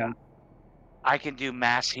Yeah, below. I can do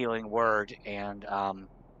mass healing word and no,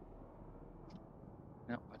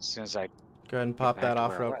 as soon as I Go ahead and pop back that to off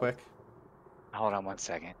where I real was. quick. hold on 1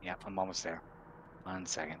 second. Yep, I'm almost there. 1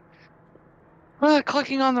 second.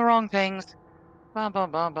 Clicking on the wrong things. Blah, blah,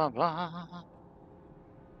 blah, blah, blah.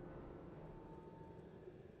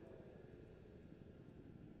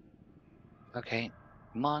 Okay,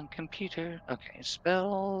 come on, computer. Okay,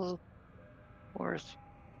 spells. Worth.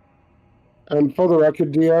 And for the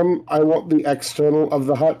record, DM, I want the external of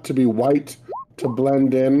the hut to be white to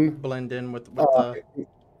blend in Blend in with the.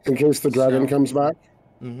 in case the dragon So- comes back.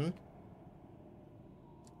 Mm-hmm.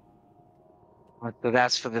 So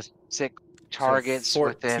that's for the 6 targets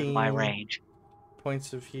within my 14. range.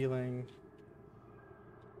 Points of healing.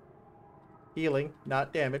 Healing,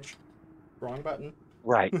 not damage. Wrong button.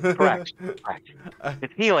 Right, correct. Correct.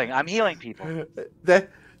 It's healing. I'm healing people.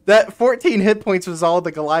 That 14 hit points was all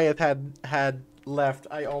the Goliath had left.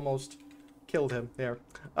 I almost killed him there.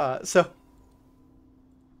 So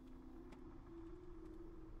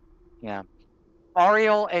Yeah.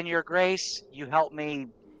 Ariel and your grace, you help me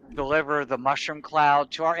deliver the mushroom cloud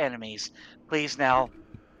to our enemies. Please now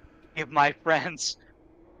give my friends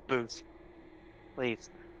boots. Please.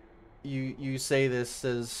 you say this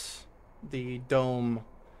as the dome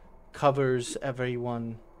covers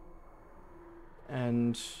everyone,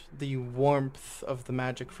 and the warmth of the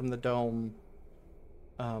magic from the dome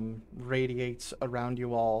radiates around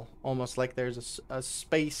you all, almost like there's a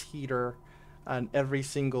space heater on every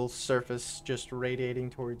single surface just radiating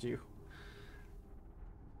towards you.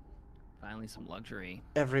 Finally, some luxury.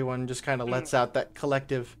 Everyone just kind of lets out that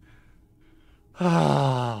collective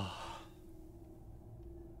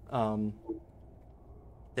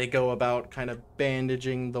they go about kind of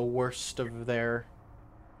bandaging the worst of their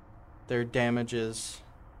damages.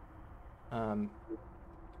 The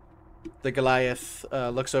Goliath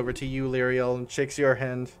looks over to you, Lyriel, and shakes your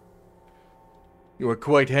hand. You are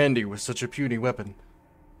quite handy with such a puny weapon.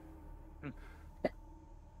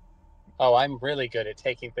 Oh, I'm really good at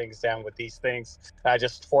taking things down with these things. I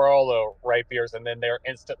just twirl the rapiers, and then they're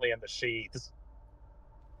instantly in the sheaths.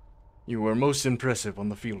 You were most impressive on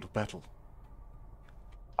the field of battle.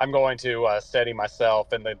 I'm going to steady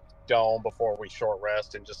myself in the dome before we short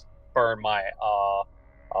rest and just burn my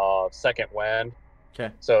second wind.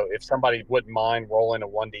 Okay. So if somebody wouldn't mind rolling a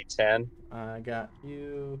 1d10. I got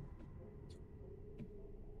you.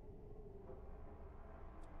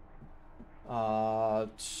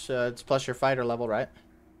 It's plus your fighter level, right?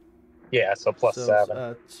 Yeah, so plus So 7.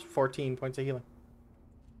 it's 14 points of healing.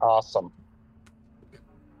 Awesome.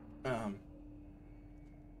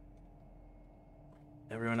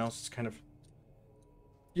 Everyone else is kind of,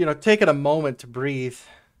 taking a moment to breathe.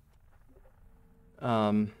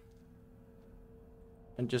 And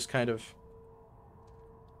just kind of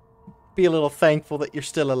be a little thankful that you're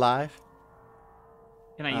still alive.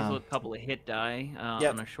 Can I use a couple of hit die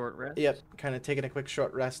yep. on a short rest? Yep, kind of taking a quick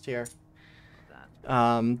short rest here.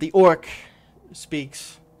 That. The orc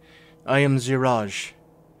speaks. I am Ziraj.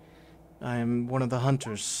 I am one of the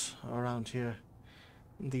hunters around here.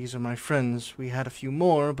 These are my friends. We had a few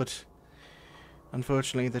more, but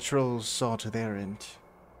unfortunately the trolls saw to their end.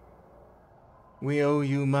 We owe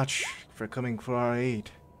you much for coming for our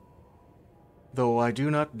aid, though I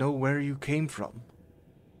do not know where you came from.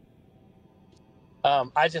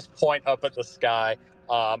 I just point up at the sky,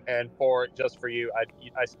 and just for you,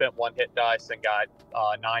 I spent 1 hit dice and got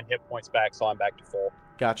 9 hit points back, so I'm back to full.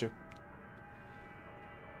 Gotcha.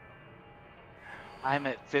 I'm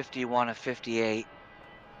at 51 of 58.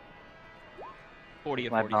 40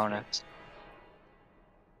 of My 43. bonus.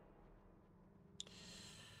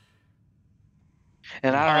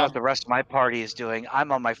 And I don't know what the rest of my party is doing.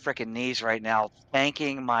 I'm on my freaking knees right now,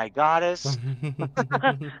 thanking my goddess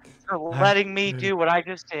for letting me do what I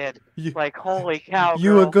just did. Like, holy cow,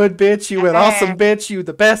 You girl. a good bitch. You an awesome bitch. You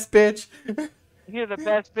the best bitch. You're the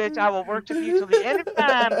best bitch. I will work with you till the end of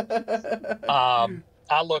time.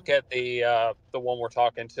 I look at the one we're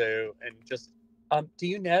talking to, and just, do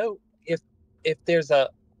you know if there's a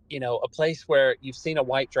place where you've seen a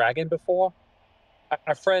white dragon before?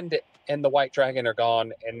 Our friend and the white dragon are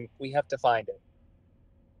gone, and we have to find it.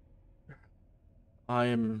 I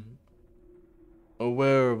am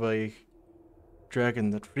aware of a dragon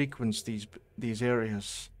that frequents these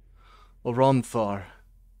areas. Oronthar.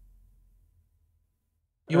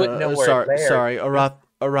 You wouldn't know where it's there. Sorry,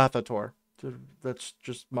 Arathator. That's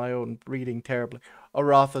just my own reading terribly.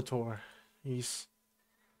 Arathator. He's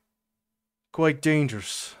quite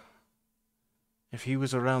dangerous. If he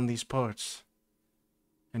was around these parts,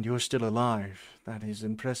 and you're still alive, that is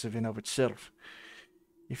impressive in of itself.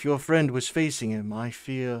 If your friend was facing him, I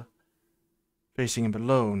fear facing him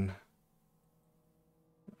alone.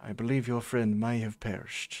 I believe your friend may have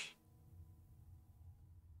perished.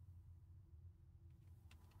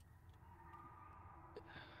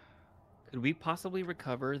 Could we possibly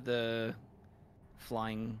recover the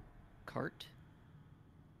flying cart?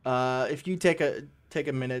 If you take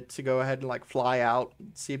a minute to go ahead and like fly out,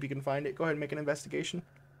 see if you can find it, go ahead and make an investigation.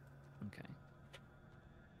 Okay.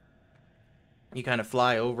 You kind of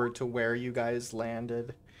fly over to where you guys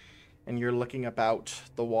landed, and you're looking about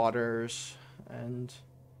the waters, and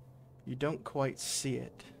you don't quite see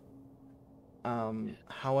it.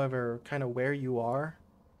 However, kind of where you are,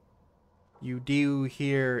 you do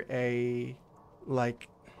hear a, like,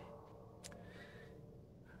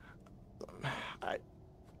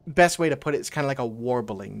 best way to put it is kind of like a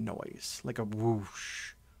warbling noise, like a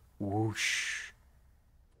whoosh, whoosh.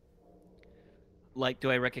 Like,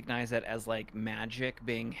 do I recognize that as like magic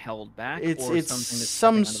being held back? It's something that's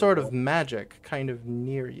some sort of magic kind of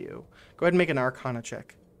near you. Go ahead and make an Arcana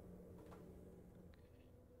check.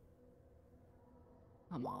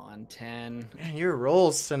 Come on, 10. Man, your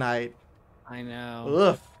rolls tonight. I know.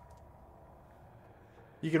 Ugh.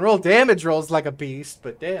 You can roll damage rolls like a beast,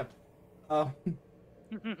 but damn.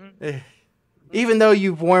 Even though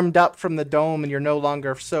you've warmed up from the dome and you're no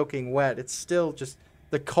longer soaking wet, it's still just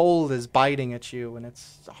the cold is biting at you, and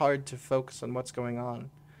it's hard to focus on what's going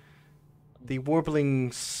on. The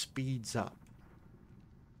warbling speeds up.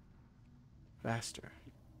 Faster.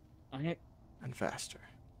 And faster.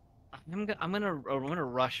 I'm gonna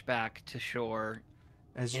rush back to shore.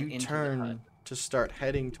 As you turn to start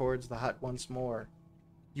heading towards the hut once more,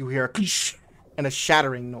 you hear a clish and a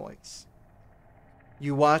shattering noise.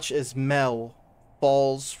 You watch as Mel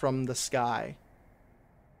falls from the sky.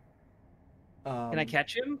 Can I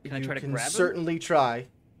catch him? Can I try to grab him? You can certainly try.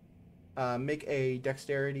 Make a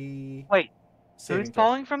dexterity. Wait, saving who's throw.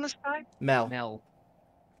 falling from the sky? Mel.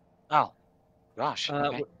 Oh, gosh.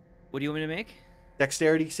 Okay. What do you want me to make?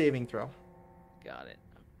 Dexterity saving throw. Got it.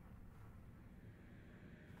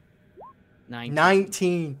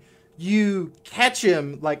 19. You catch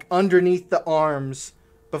him like underneath the arms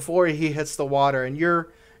before he hits the water, and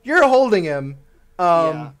you're holding him.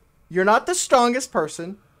 Yeah. You're not the strongest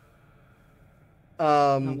person.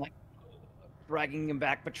 I'm like dragging him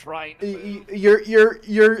back, but trying.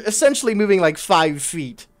 You're essentially moving like 5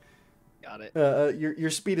 feet. Got it. Your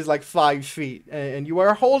speed is like 5 feet, and you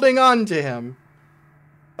are holding on to him.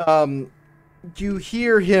 You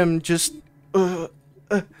hear him just,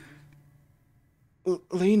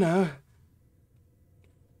 Lena,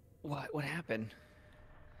 What happened?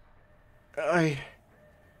 I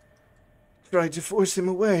tried to force him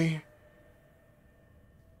away.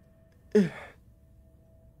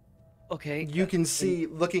 Okay. You can see,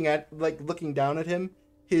 looking down at him,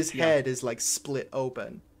 his Yeah. head is like split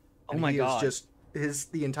open. Oh And my he God. is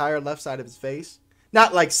just the entire left side of his face,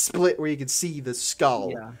 not like split where you could see the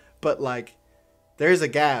skull, Yeah. but like there's a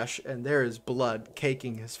gash and there is blood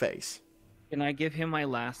caking his face. Can I give him my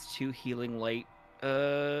last 2 healing light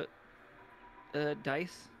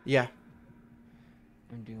dice? Yeah.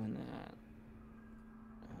 I'm doing that.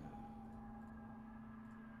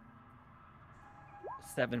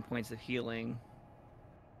 7 points of healing.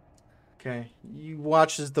 Okay. You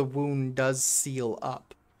watch as the wound does seal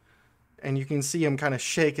up. And you can see him kind of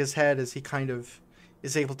shake his head as he kind of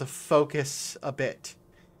is able to focus a bit.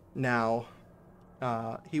 Now,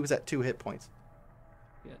 he was at 2 hit points.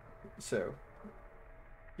 Yeah. So,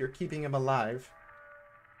 you're keeping him alive.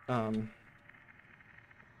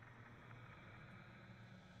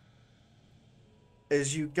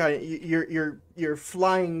 As you got, you're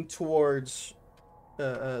flying towards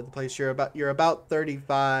the place. You're about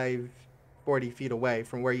 35, 40 feet away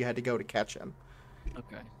from where you had to go to catch him.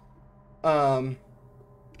 Okay.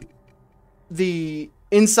 The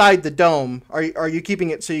inside the dome, are you keeping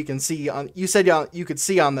it so you can see on? You said you could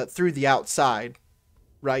see on through the outside,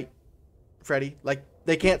 right, Freddy? Like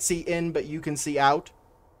they can't see in, but you can see out.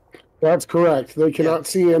 That's correct. They cannot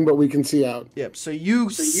see in, but we can see out. Yep. So you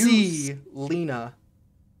see Lena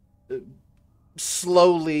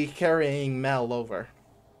slowly carrying Mel over.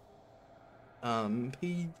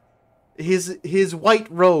 His white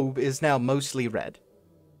robe is now mostly red.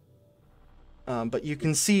 But you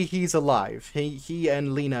can see he's alive. He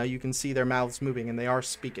and Lena, you can see their mouths moving and they are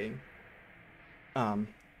speaking. As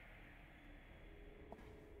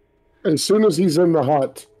soon as he's in the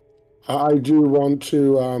hut, I do want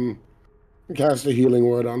to cast a healing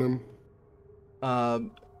word on him.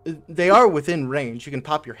 They are within range. You can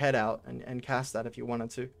pop your head out and cast that if you wanted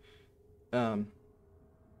to.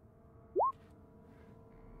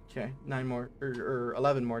 Okay, 9 more or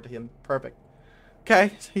 11 more to him. Perfect.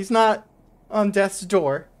 Okay, he's not on death's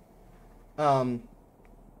door.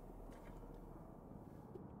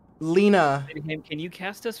 Lena, Can you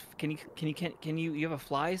cast us? Can you have a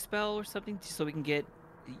fly spell or something so we can get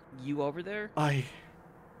you over there? I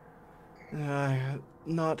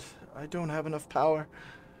don't have enough power.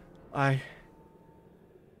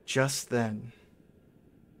 Just then,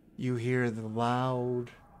 you hear the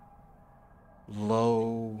loud,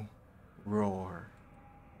 low roar.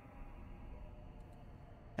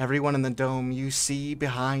 Everyone in the dome, you see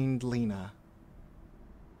behind Lena,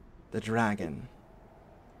 the dragon,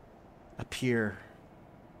 appear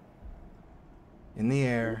in the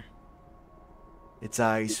air. Its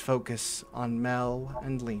eyes focus on Mel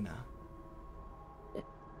and Lena.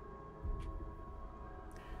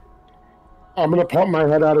 I'm going to pop my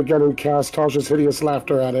head out again and cast Tasha's Hideous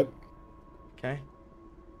Laughter at it. Okay?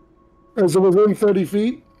 Is it within 30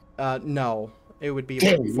 feet? No. It would be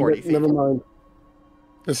Damn, about 40 feet. Never mind.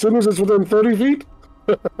 As soon as it's within 30 feet?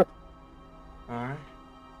 Alright.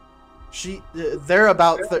 They're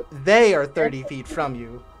about, they are 30 feet from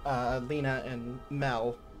you, Lena and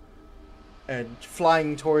Mel, and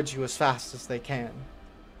flying towards you as fast as they can.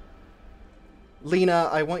 Lena,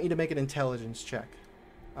 I want you to make an intelligence check.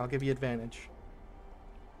 I'll give you advantage.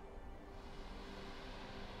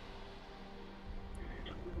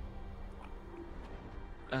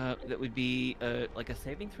 That would be like a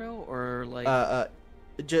saving throw or like.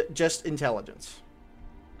 Just intelligence.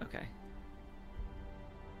 Okay.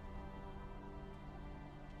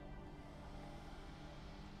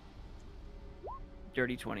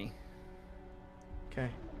 Dirty 20. Okay.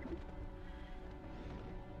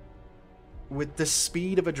 With the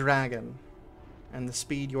speed of a dragon and the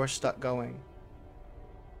speed you're stuck going,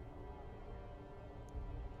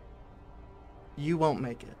 you won't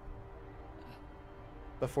make it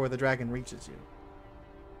before the dragon reaches you.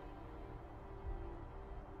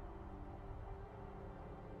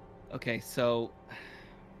 Okay, so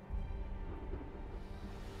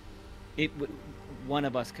one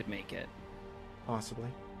of us could make it. Possibly.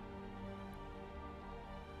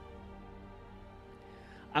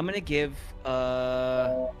 I'm gonna give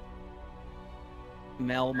Mel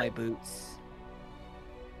my boots.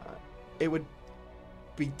 It would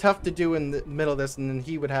be tough to do in the middle of this, and then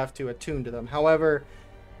he would have to attune to them. However,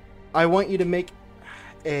 I want you to make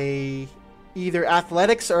either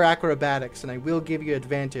athletics or acrobatics, and I will give you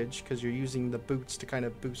advantage because you're using the boots to kind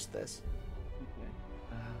of boost this. Okay.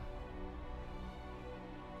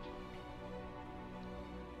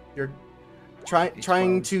 You're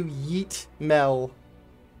trying to yeet Mel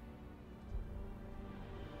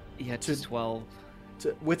Yeah, to 12.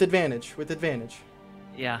 with advantage.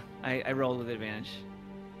 Yeah, I rolled with advantage.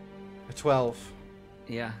 A 12.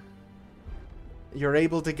 Yeah. You're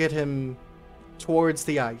able to get him towards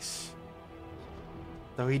the ice,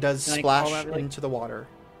 though he does Can I call splash that, like- into the water.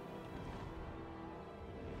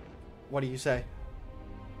 What do you say?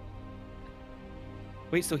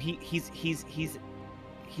 Wait, so he's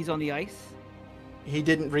on the ice? He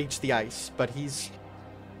didn't reach the ice, but he's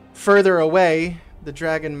further away. The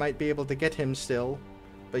dragon might be able to get him still,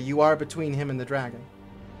 but you are between him and the dragon.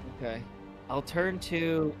 Okay. I'll turn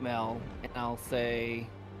to Mel and I'll say,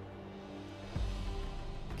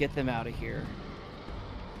 get them out of here.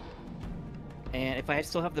 And if I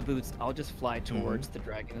still have the boots, I'll just fly towards the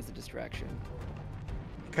dragon as a distraction.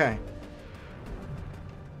 Okay.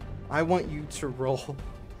 I want you to roll.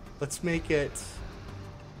 Let's make it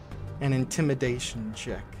an intimidation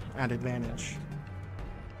check at advantage.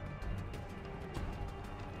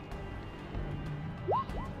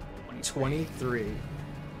 23.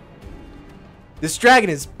 This dragon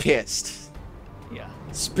is pissed, Yeah.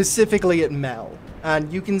 specifically at Mel,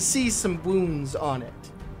 and you can see some wounds on it.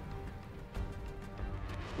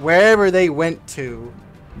 Wherever they went to,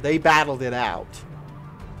 they battled it out.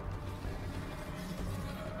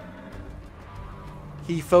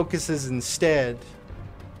 He focuses instead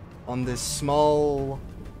on this small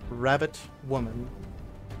rabbit woman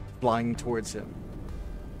flying towards him.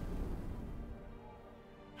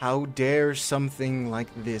 How dare something like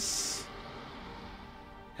this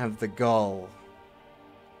have the gall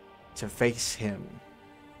to face him?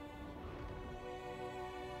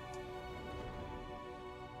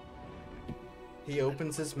 He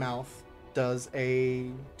opens his mouth, does a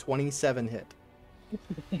 27 hit.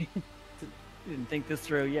 Didn't think this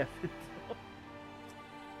through yet.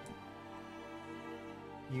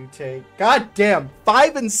 You take, goddamn,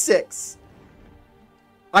 5 and 6.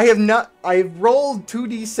 I've rolled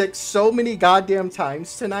 2d6 so many goddamn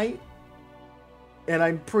times tonight, and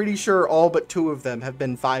I'm pretty sure all but 2 of them have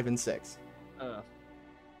been 5 and 6. So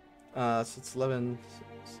it's 11,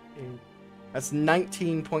 16. That's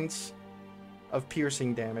 19 points of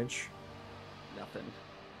piercing damage. Nothing.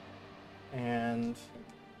 And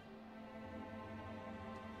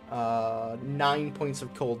 9 points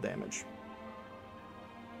of cold damage.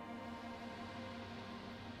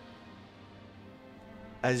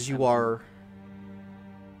 As you are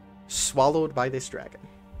swallowed by this dragon.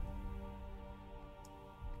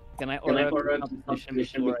 Can I order a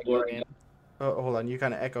decomposition before I go in? Oh, hold on, you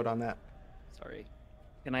kind of echoed on that. Sorry.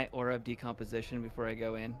 Can I aura of decomposition before I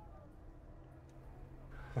go in?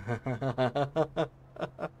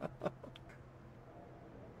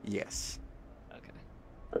 Yes.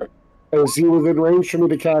 Okay. Is he within range for me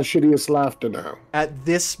to cast Shittiest Laughter now? At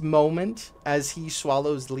this moment, as he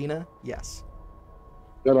swallows Lena, yes.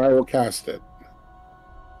 Then I will cast it.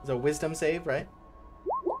 It's a wisdom save, right?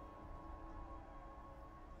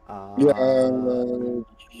 Yeah.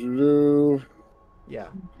 Yeah.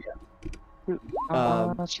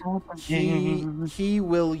 He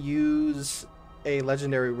will use a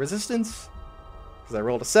legendary resistance because I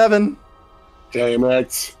rolled a 7. Damn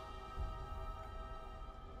it.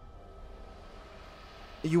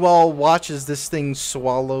 You all watch as this thing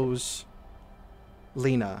swallows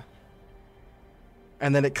Lena.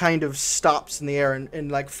 And then it kind of stops in the air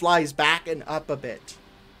and like flies back and up a bit.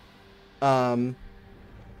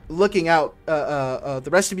 Looking out, the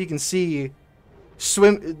rest of you can see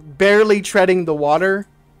barely treading the water.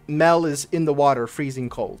 Mel is in the water, freezing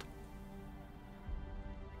cold.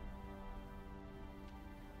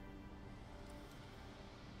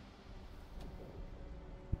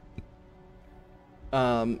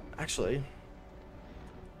 Actually,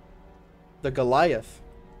 the Goliath,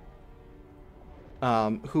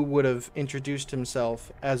 who would have introduced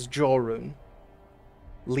himself as Jorun,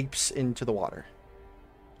 leaps into the water.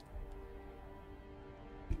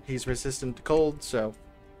 He's resistant to cold, so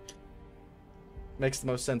makes the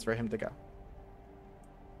most sense for him to go.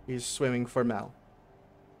 He's swimming for Mel.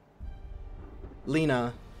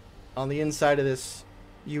 Lena, on the inside of this,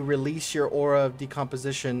 you release your aura of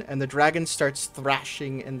decomposition, and the dragon starts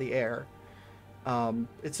thrashing in the air.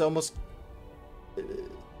 It's almost...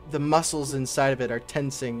 the muscles inside of it are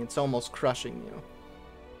tensing. It's almost crushing you.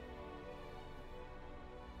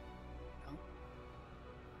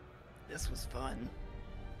 This was fun.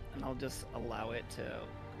 And I'll just allow it to,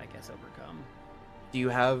 I guess, overcome. Do you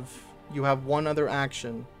have one other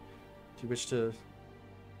action? Do you wish to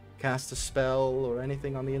cast a spell or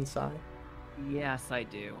anything on the inside? Yes, I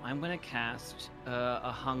do. I'm going to cast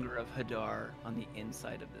a Hunger of Hadar on the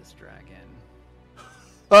inside of this dragon.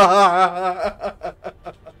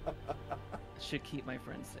 Should keep my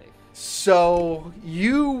friends safe. So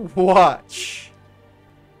you watch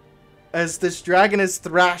as this dragon is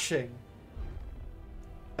thrashing,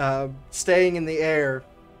 staying in the air,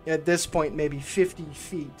 at this point maybe 50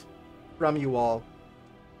 feet from you all.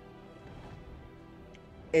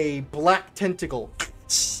 A black tentacle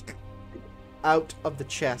out of the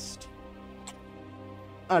chest.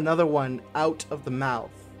 Another one out of the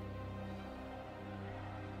mouth.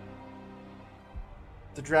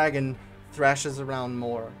 The dragon thrashes around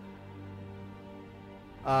more.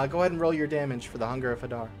 Go ahead and roll your damage for the Hunger of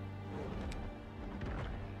Hadar.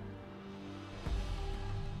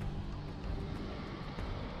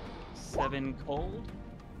 Seven cold?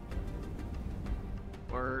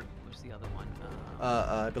 Or what's the other one?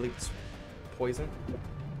 I believe it's poison.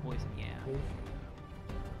 Poison, yeah.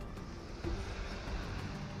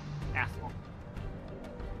 Acid.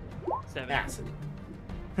 7. Acid.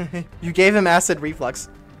 You gave him acid reflux.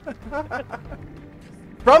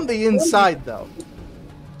 From the inside, though.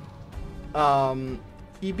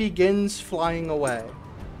 He begins flying away.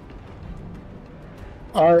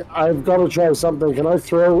 I've got to try something. Can I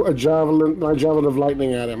throw my javelin of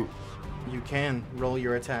lightning at him? You can roll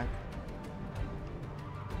your attack.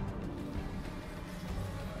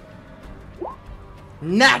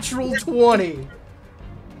 Natural 20!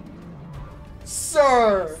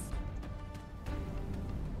 Sir!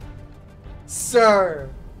 Sir!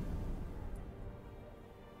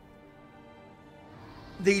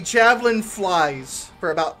 The javelin flies for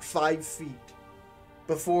about 5 feet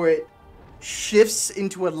before it shifts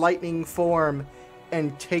into a lightning form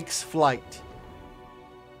and takes flight,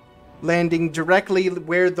 landing directly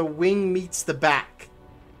where the wing meets the back.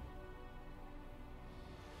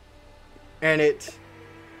 And it...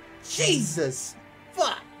 Jesus!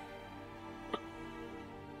 Fuck!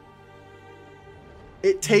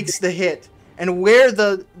 It takes the hit, and where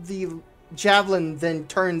the javelin then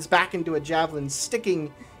turns back into a javelin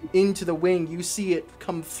sticking into the wing, you see it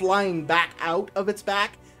come flying back out of its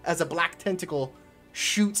back as a black tentacle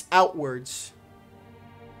shoots outwards.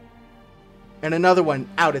 And another one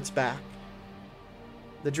out its back.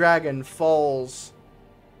 The dragon falls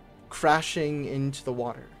crashing into the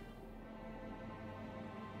water.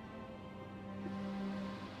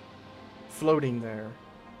 Floating there.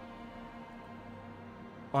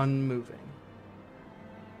 Unmoving.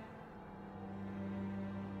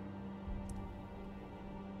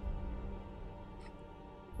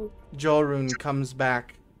 Jolrun comes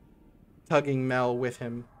back, tugging Mel with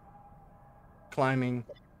him, climbing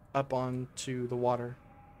up onto the water.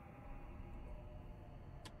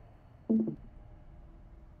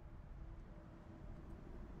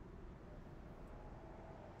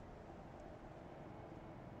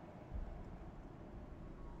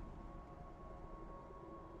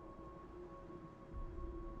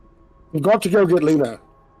 We've got to go get Lena.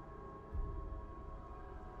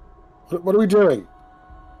 What are we doing?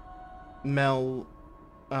 Mel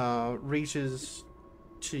reaches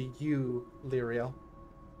to you, Lyriel.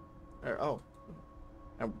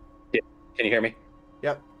 Can you hear me?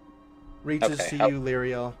 Yep. Reaches Okay, to you,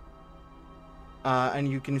 Lyriel.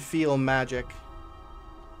 And you can feel magic.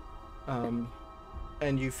 And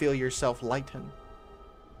you feel yourself lighten.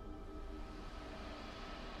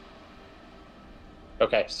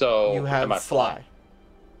 Okay, so You have am I fly.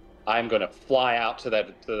 I'm gonna fly out to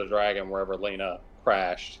the dragon wherever Lena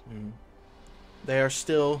crashed. They are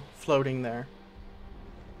still floating there.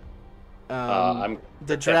 I'm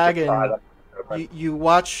The gonna dragon, pry them open. you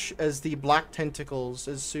watch as the black tentacles,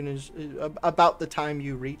 as soon as, about the time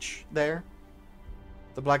you reach there,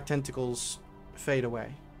 the black tentacles fade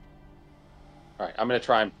away. All right, I'm gonna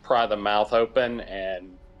try and pry the mouth open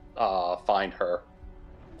and find her.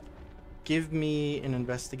 Give me an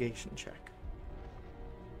investigation check.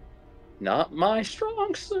 Not my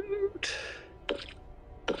strong suit,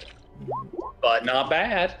 but not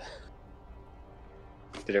bad.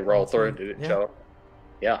 Did it roll through? Did it Yeah. show?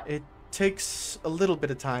 Yeah. It takes a little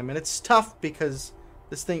bit of time, and it's tough because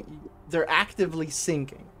this thing, they're actively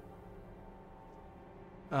sinking.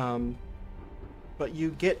 But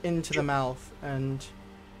you get into the mouth, and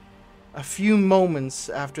a few moments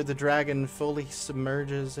after the dragon fully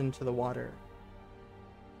submerges into the water,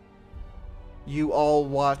 You all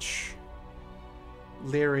watch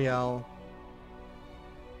Lyriel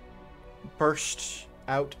burst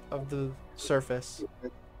out of the surface,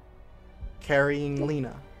 carrying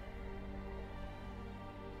Lena.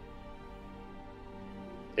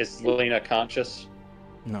 Is Lena conscious?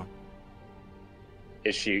 No.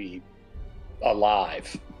 Is she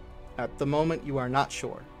alive? At the moment, you are not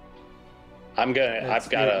sure. I've got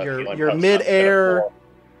a You're healing potion. you're I'm mid-air, gonna pour-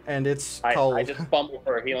 and it's cold. I just fumble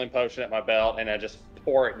for a healing potion at my belt, and I just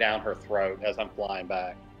pour it down her throat as I'm flying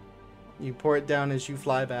back. You pour it down as you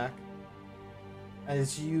fly back.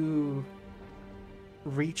 As you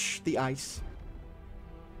reach the ice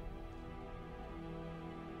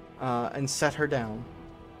and set her down,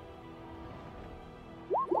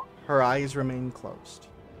 her eyes remain closed.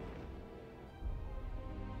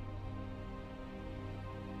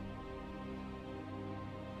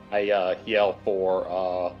 I yell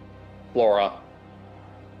for Flora.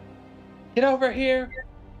 Get over here!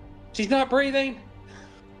 She's not breathing!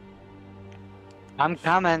 I'm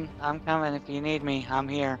coming. I'm coming. If you need me, I'm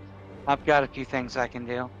here. I've got a few things I can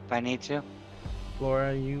do if I need to.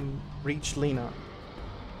 Flora, you reach Lena,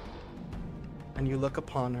 and you look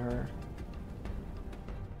upon her,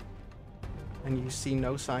 and you see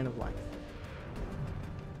no sign of life.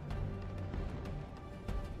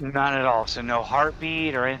 None at all. So no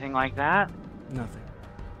heartbeat or anything like that? Nothing.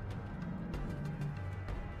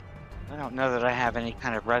 I don't know that I have any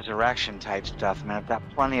kind of resurrection type stuff. I mean, I've got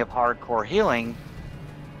plenty of hardcore healing.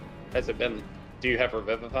 Has it been... Do you have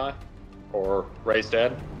Revivify? Or Raise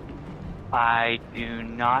Dead? I do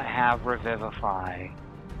not have Revivify.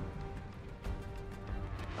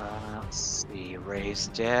 Let's see. Raise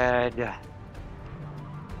Dead.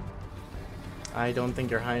 I don't think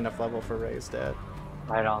you're high enough level for Raise Dead.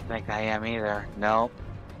 I don't think I am either. Nope.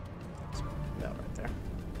 No, right there.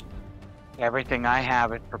 Everything I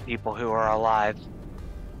have is for people who are alive.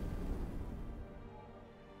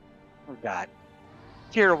 We've got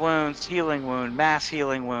Cure Wounds, Healing Wound, Mass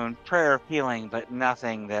Healing Wound, Prayer of Healing, but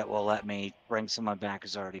nothing that will let me bring someone back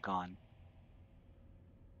who's already gone.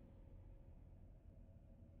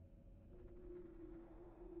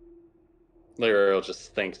 Lyriel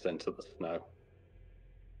just sinks into the snow.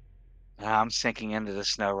 I'm sinking into the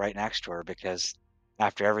snow right next to her because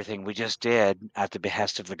after everything we just did at the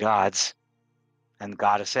behest of the gods and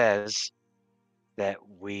goddesses, that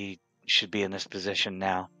we should be in this position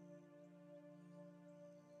now.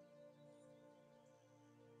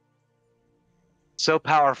 So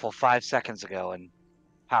powerful 5 seconds ago and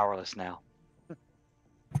powerless now.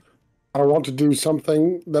 I want to do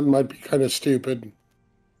something that might be kind of stupid.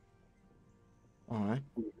 Alright.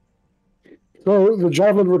 So the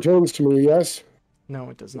javelin returns to me, yes?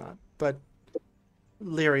 No, it does not. But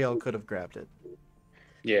Lyriel could have grabbed it.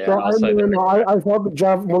 Yeah, So I'll say that. I thought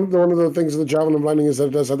one of the things of the javelin of lightning is that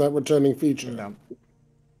it does have that returning feature. No.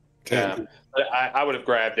 Yeah, but I would have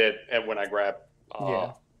grabbed it when I grabbed.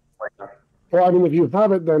 Yeah. Well, I mean, if you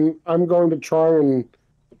have it, then I'm going to try and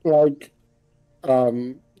like try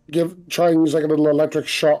and use like a little electric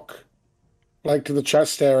shock, like to the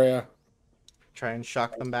chest area. Try and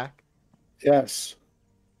shock them back. Yes.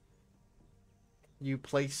 You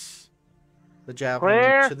place the javelin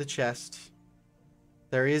Clear. to the chest.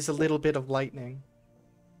 There is a little bit of lightning.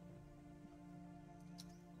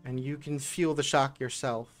 And you can feel the shock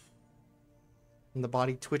yourself. And the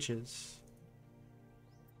body twitches.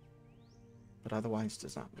 But otherwise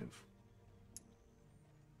does not move.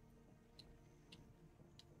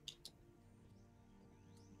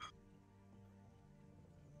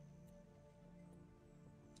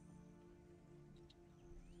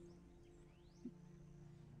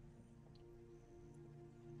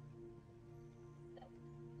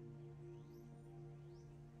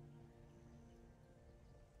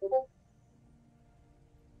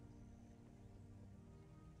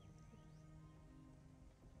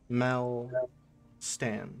 Mel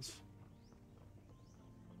stands,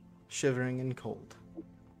 shivering and cold,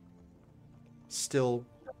 still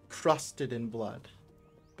crusted in blood,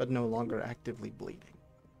 but no longer actively bleeding.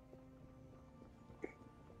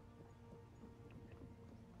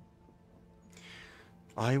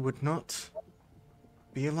 I would not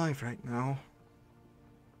be alive right now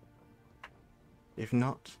if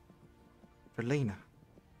not for Lena.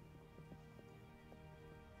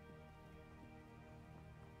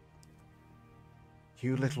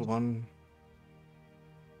 You, little one,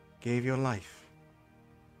 gave your life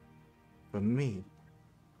for me.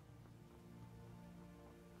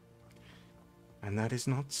 And that is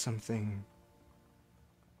not something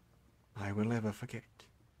I will ever forget.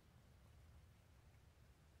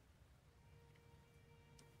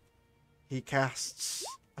 He casts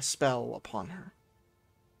a a spell upon her.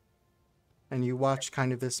 And you watch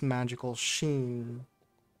kind of this magical sheen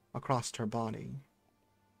across her body.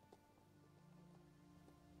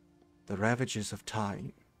 The ravages of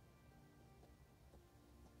time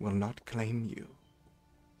will not claim you.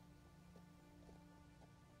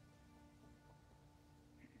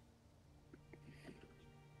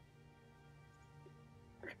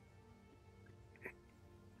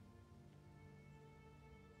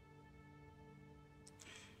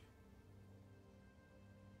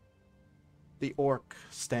 The orc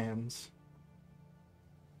stands.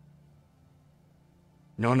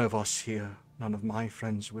 None of us here, none of my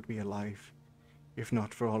friends would be alive, if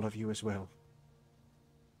not for all of you as well.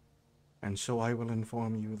 And so I will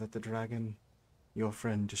inform you that the dragon your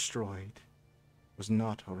friend destroyed was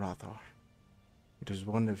not Arathar. It was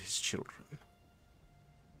one of his children.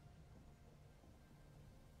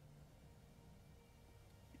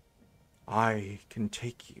 I can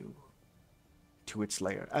take you to its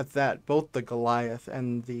lair. At that, both the Goliath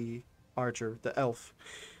and the archer, the elf,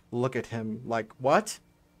 look at him like, what?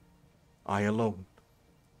 I alone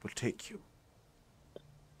will take you.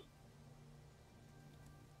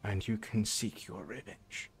 And you can seek your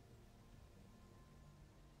revenge.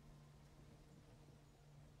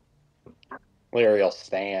 Liriel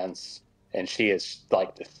stands, and she is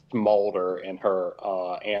like this smolder in her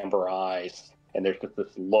amber eyes, and there's just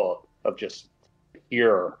this look of just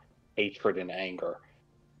pure hatred and anger.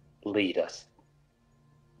 Lead us.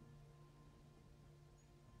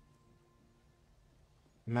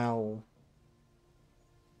 Mel,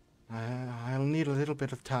 I'll need a little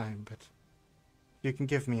bit of time, but you can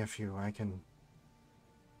give me a few. I can.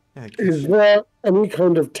 Yeah, Is there any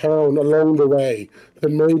kind of town along the way that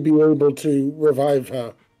may be able to revive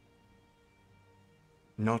her?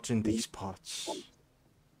 Not in these parts.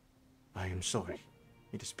 I am sorry.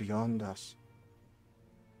 It is beyond us.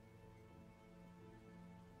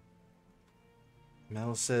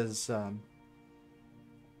 Mel says,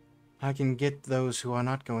 I can get those who are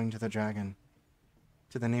not going to the dragon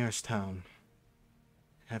to the nearest town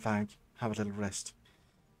if I have a little rest.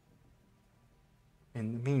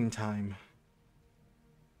 In the meantime,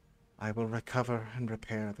 I will recover and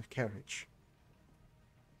repair the carriage.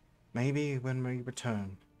 Maybe when we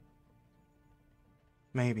return,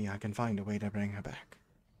 maybe I can find a way to bring her back.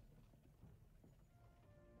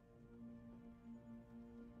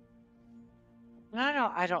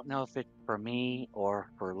 I don't know if it's for me or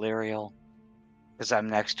for Lyriel, because I'm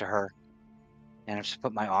next to her, and I've just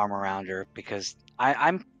put my arm around her because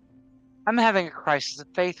I'm having a crisis of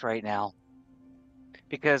faith right now,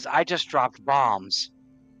 because I just dropped bombs,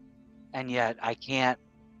 and yet I can't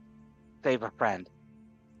save a friend.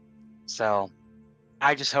 So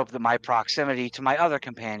I just hope that my proximity to my other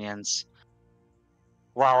companions,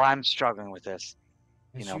 while I'm struggling with this,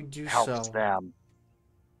 helps them.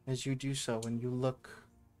 As you do so, and you look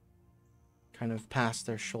kind of past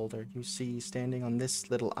their shoulder, you see standing on this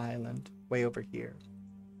little island, way over here,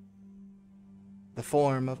 the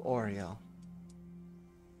form of Oriel.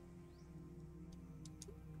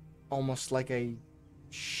 Almost like a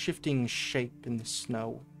shifting shape in the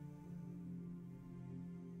snow.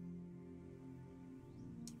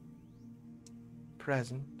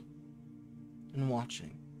 Present and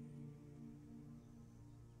watching.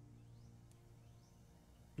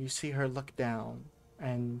 You see her look down,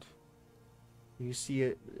 and you see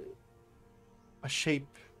a shape.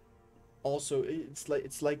 Also, it's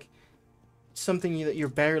like something that you're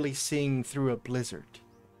barely seeing through a blizzard.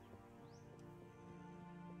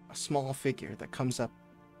 A small figure that comes up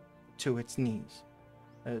to its knees,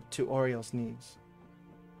 to Oriel's knees,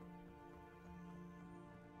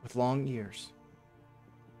 with long ears.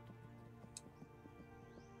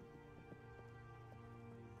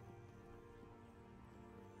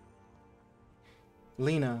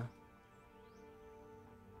 Lena,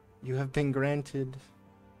 you have been granted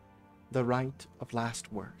the right of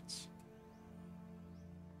last words.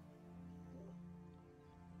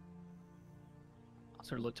 I'll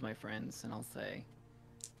sort of look to my friends and I'll say,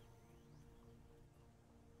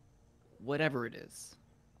 whatever it is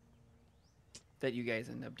that you guys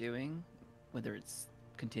end up doing, whether it's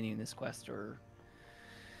continuing this quest or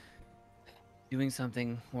doing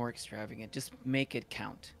something more extravagant, just make it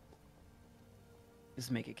count. Just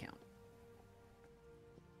make it count.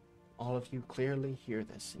 All of you clearly hear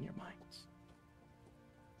this in your minds.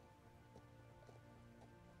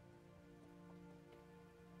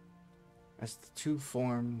 As the two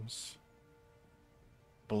forms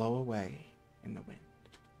blow away in the wind.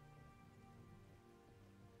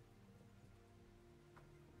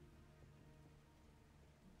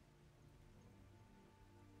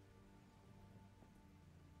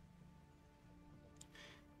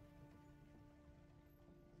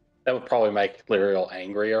 That would probably make Lyriel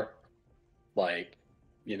angrier. Like,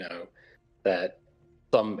 that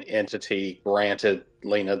some entity granted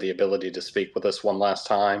Lena the ability to speak with us one last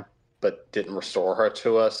time, but didn't restore her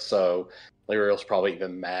to us. So Lyriel's probably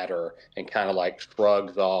even madder and kind of like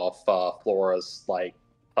shrugs off Flora's like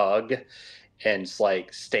hug and is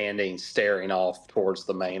like staring off towards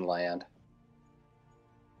the mainland.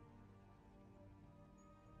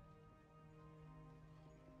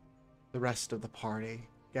 The rest of the party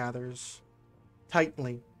gathers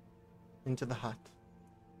tightly into the hut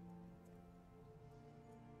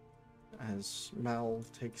as Mel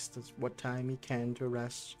takes what time he can to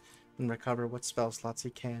rest and recover what spell slots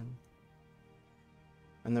he can.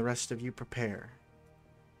 And the rest of you prepare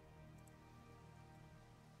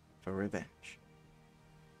for revenge.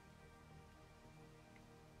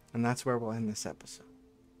 And that's where we'll end this episode.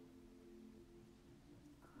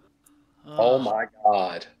 Oh my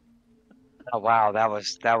god. Oh wow, that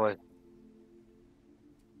was.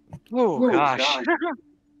 Oh gosh.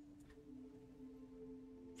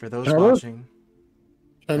 For those Tyler? watching,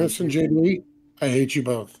 Dennis and JD, I hate you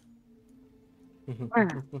both.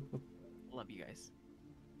 Love you guys.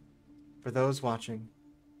 for those watching,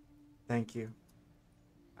 thank you.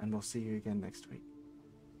 And we'll see you again next week.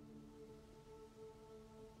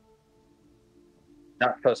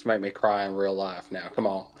 Not supposed to make me cry in real life now. Come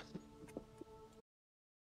on.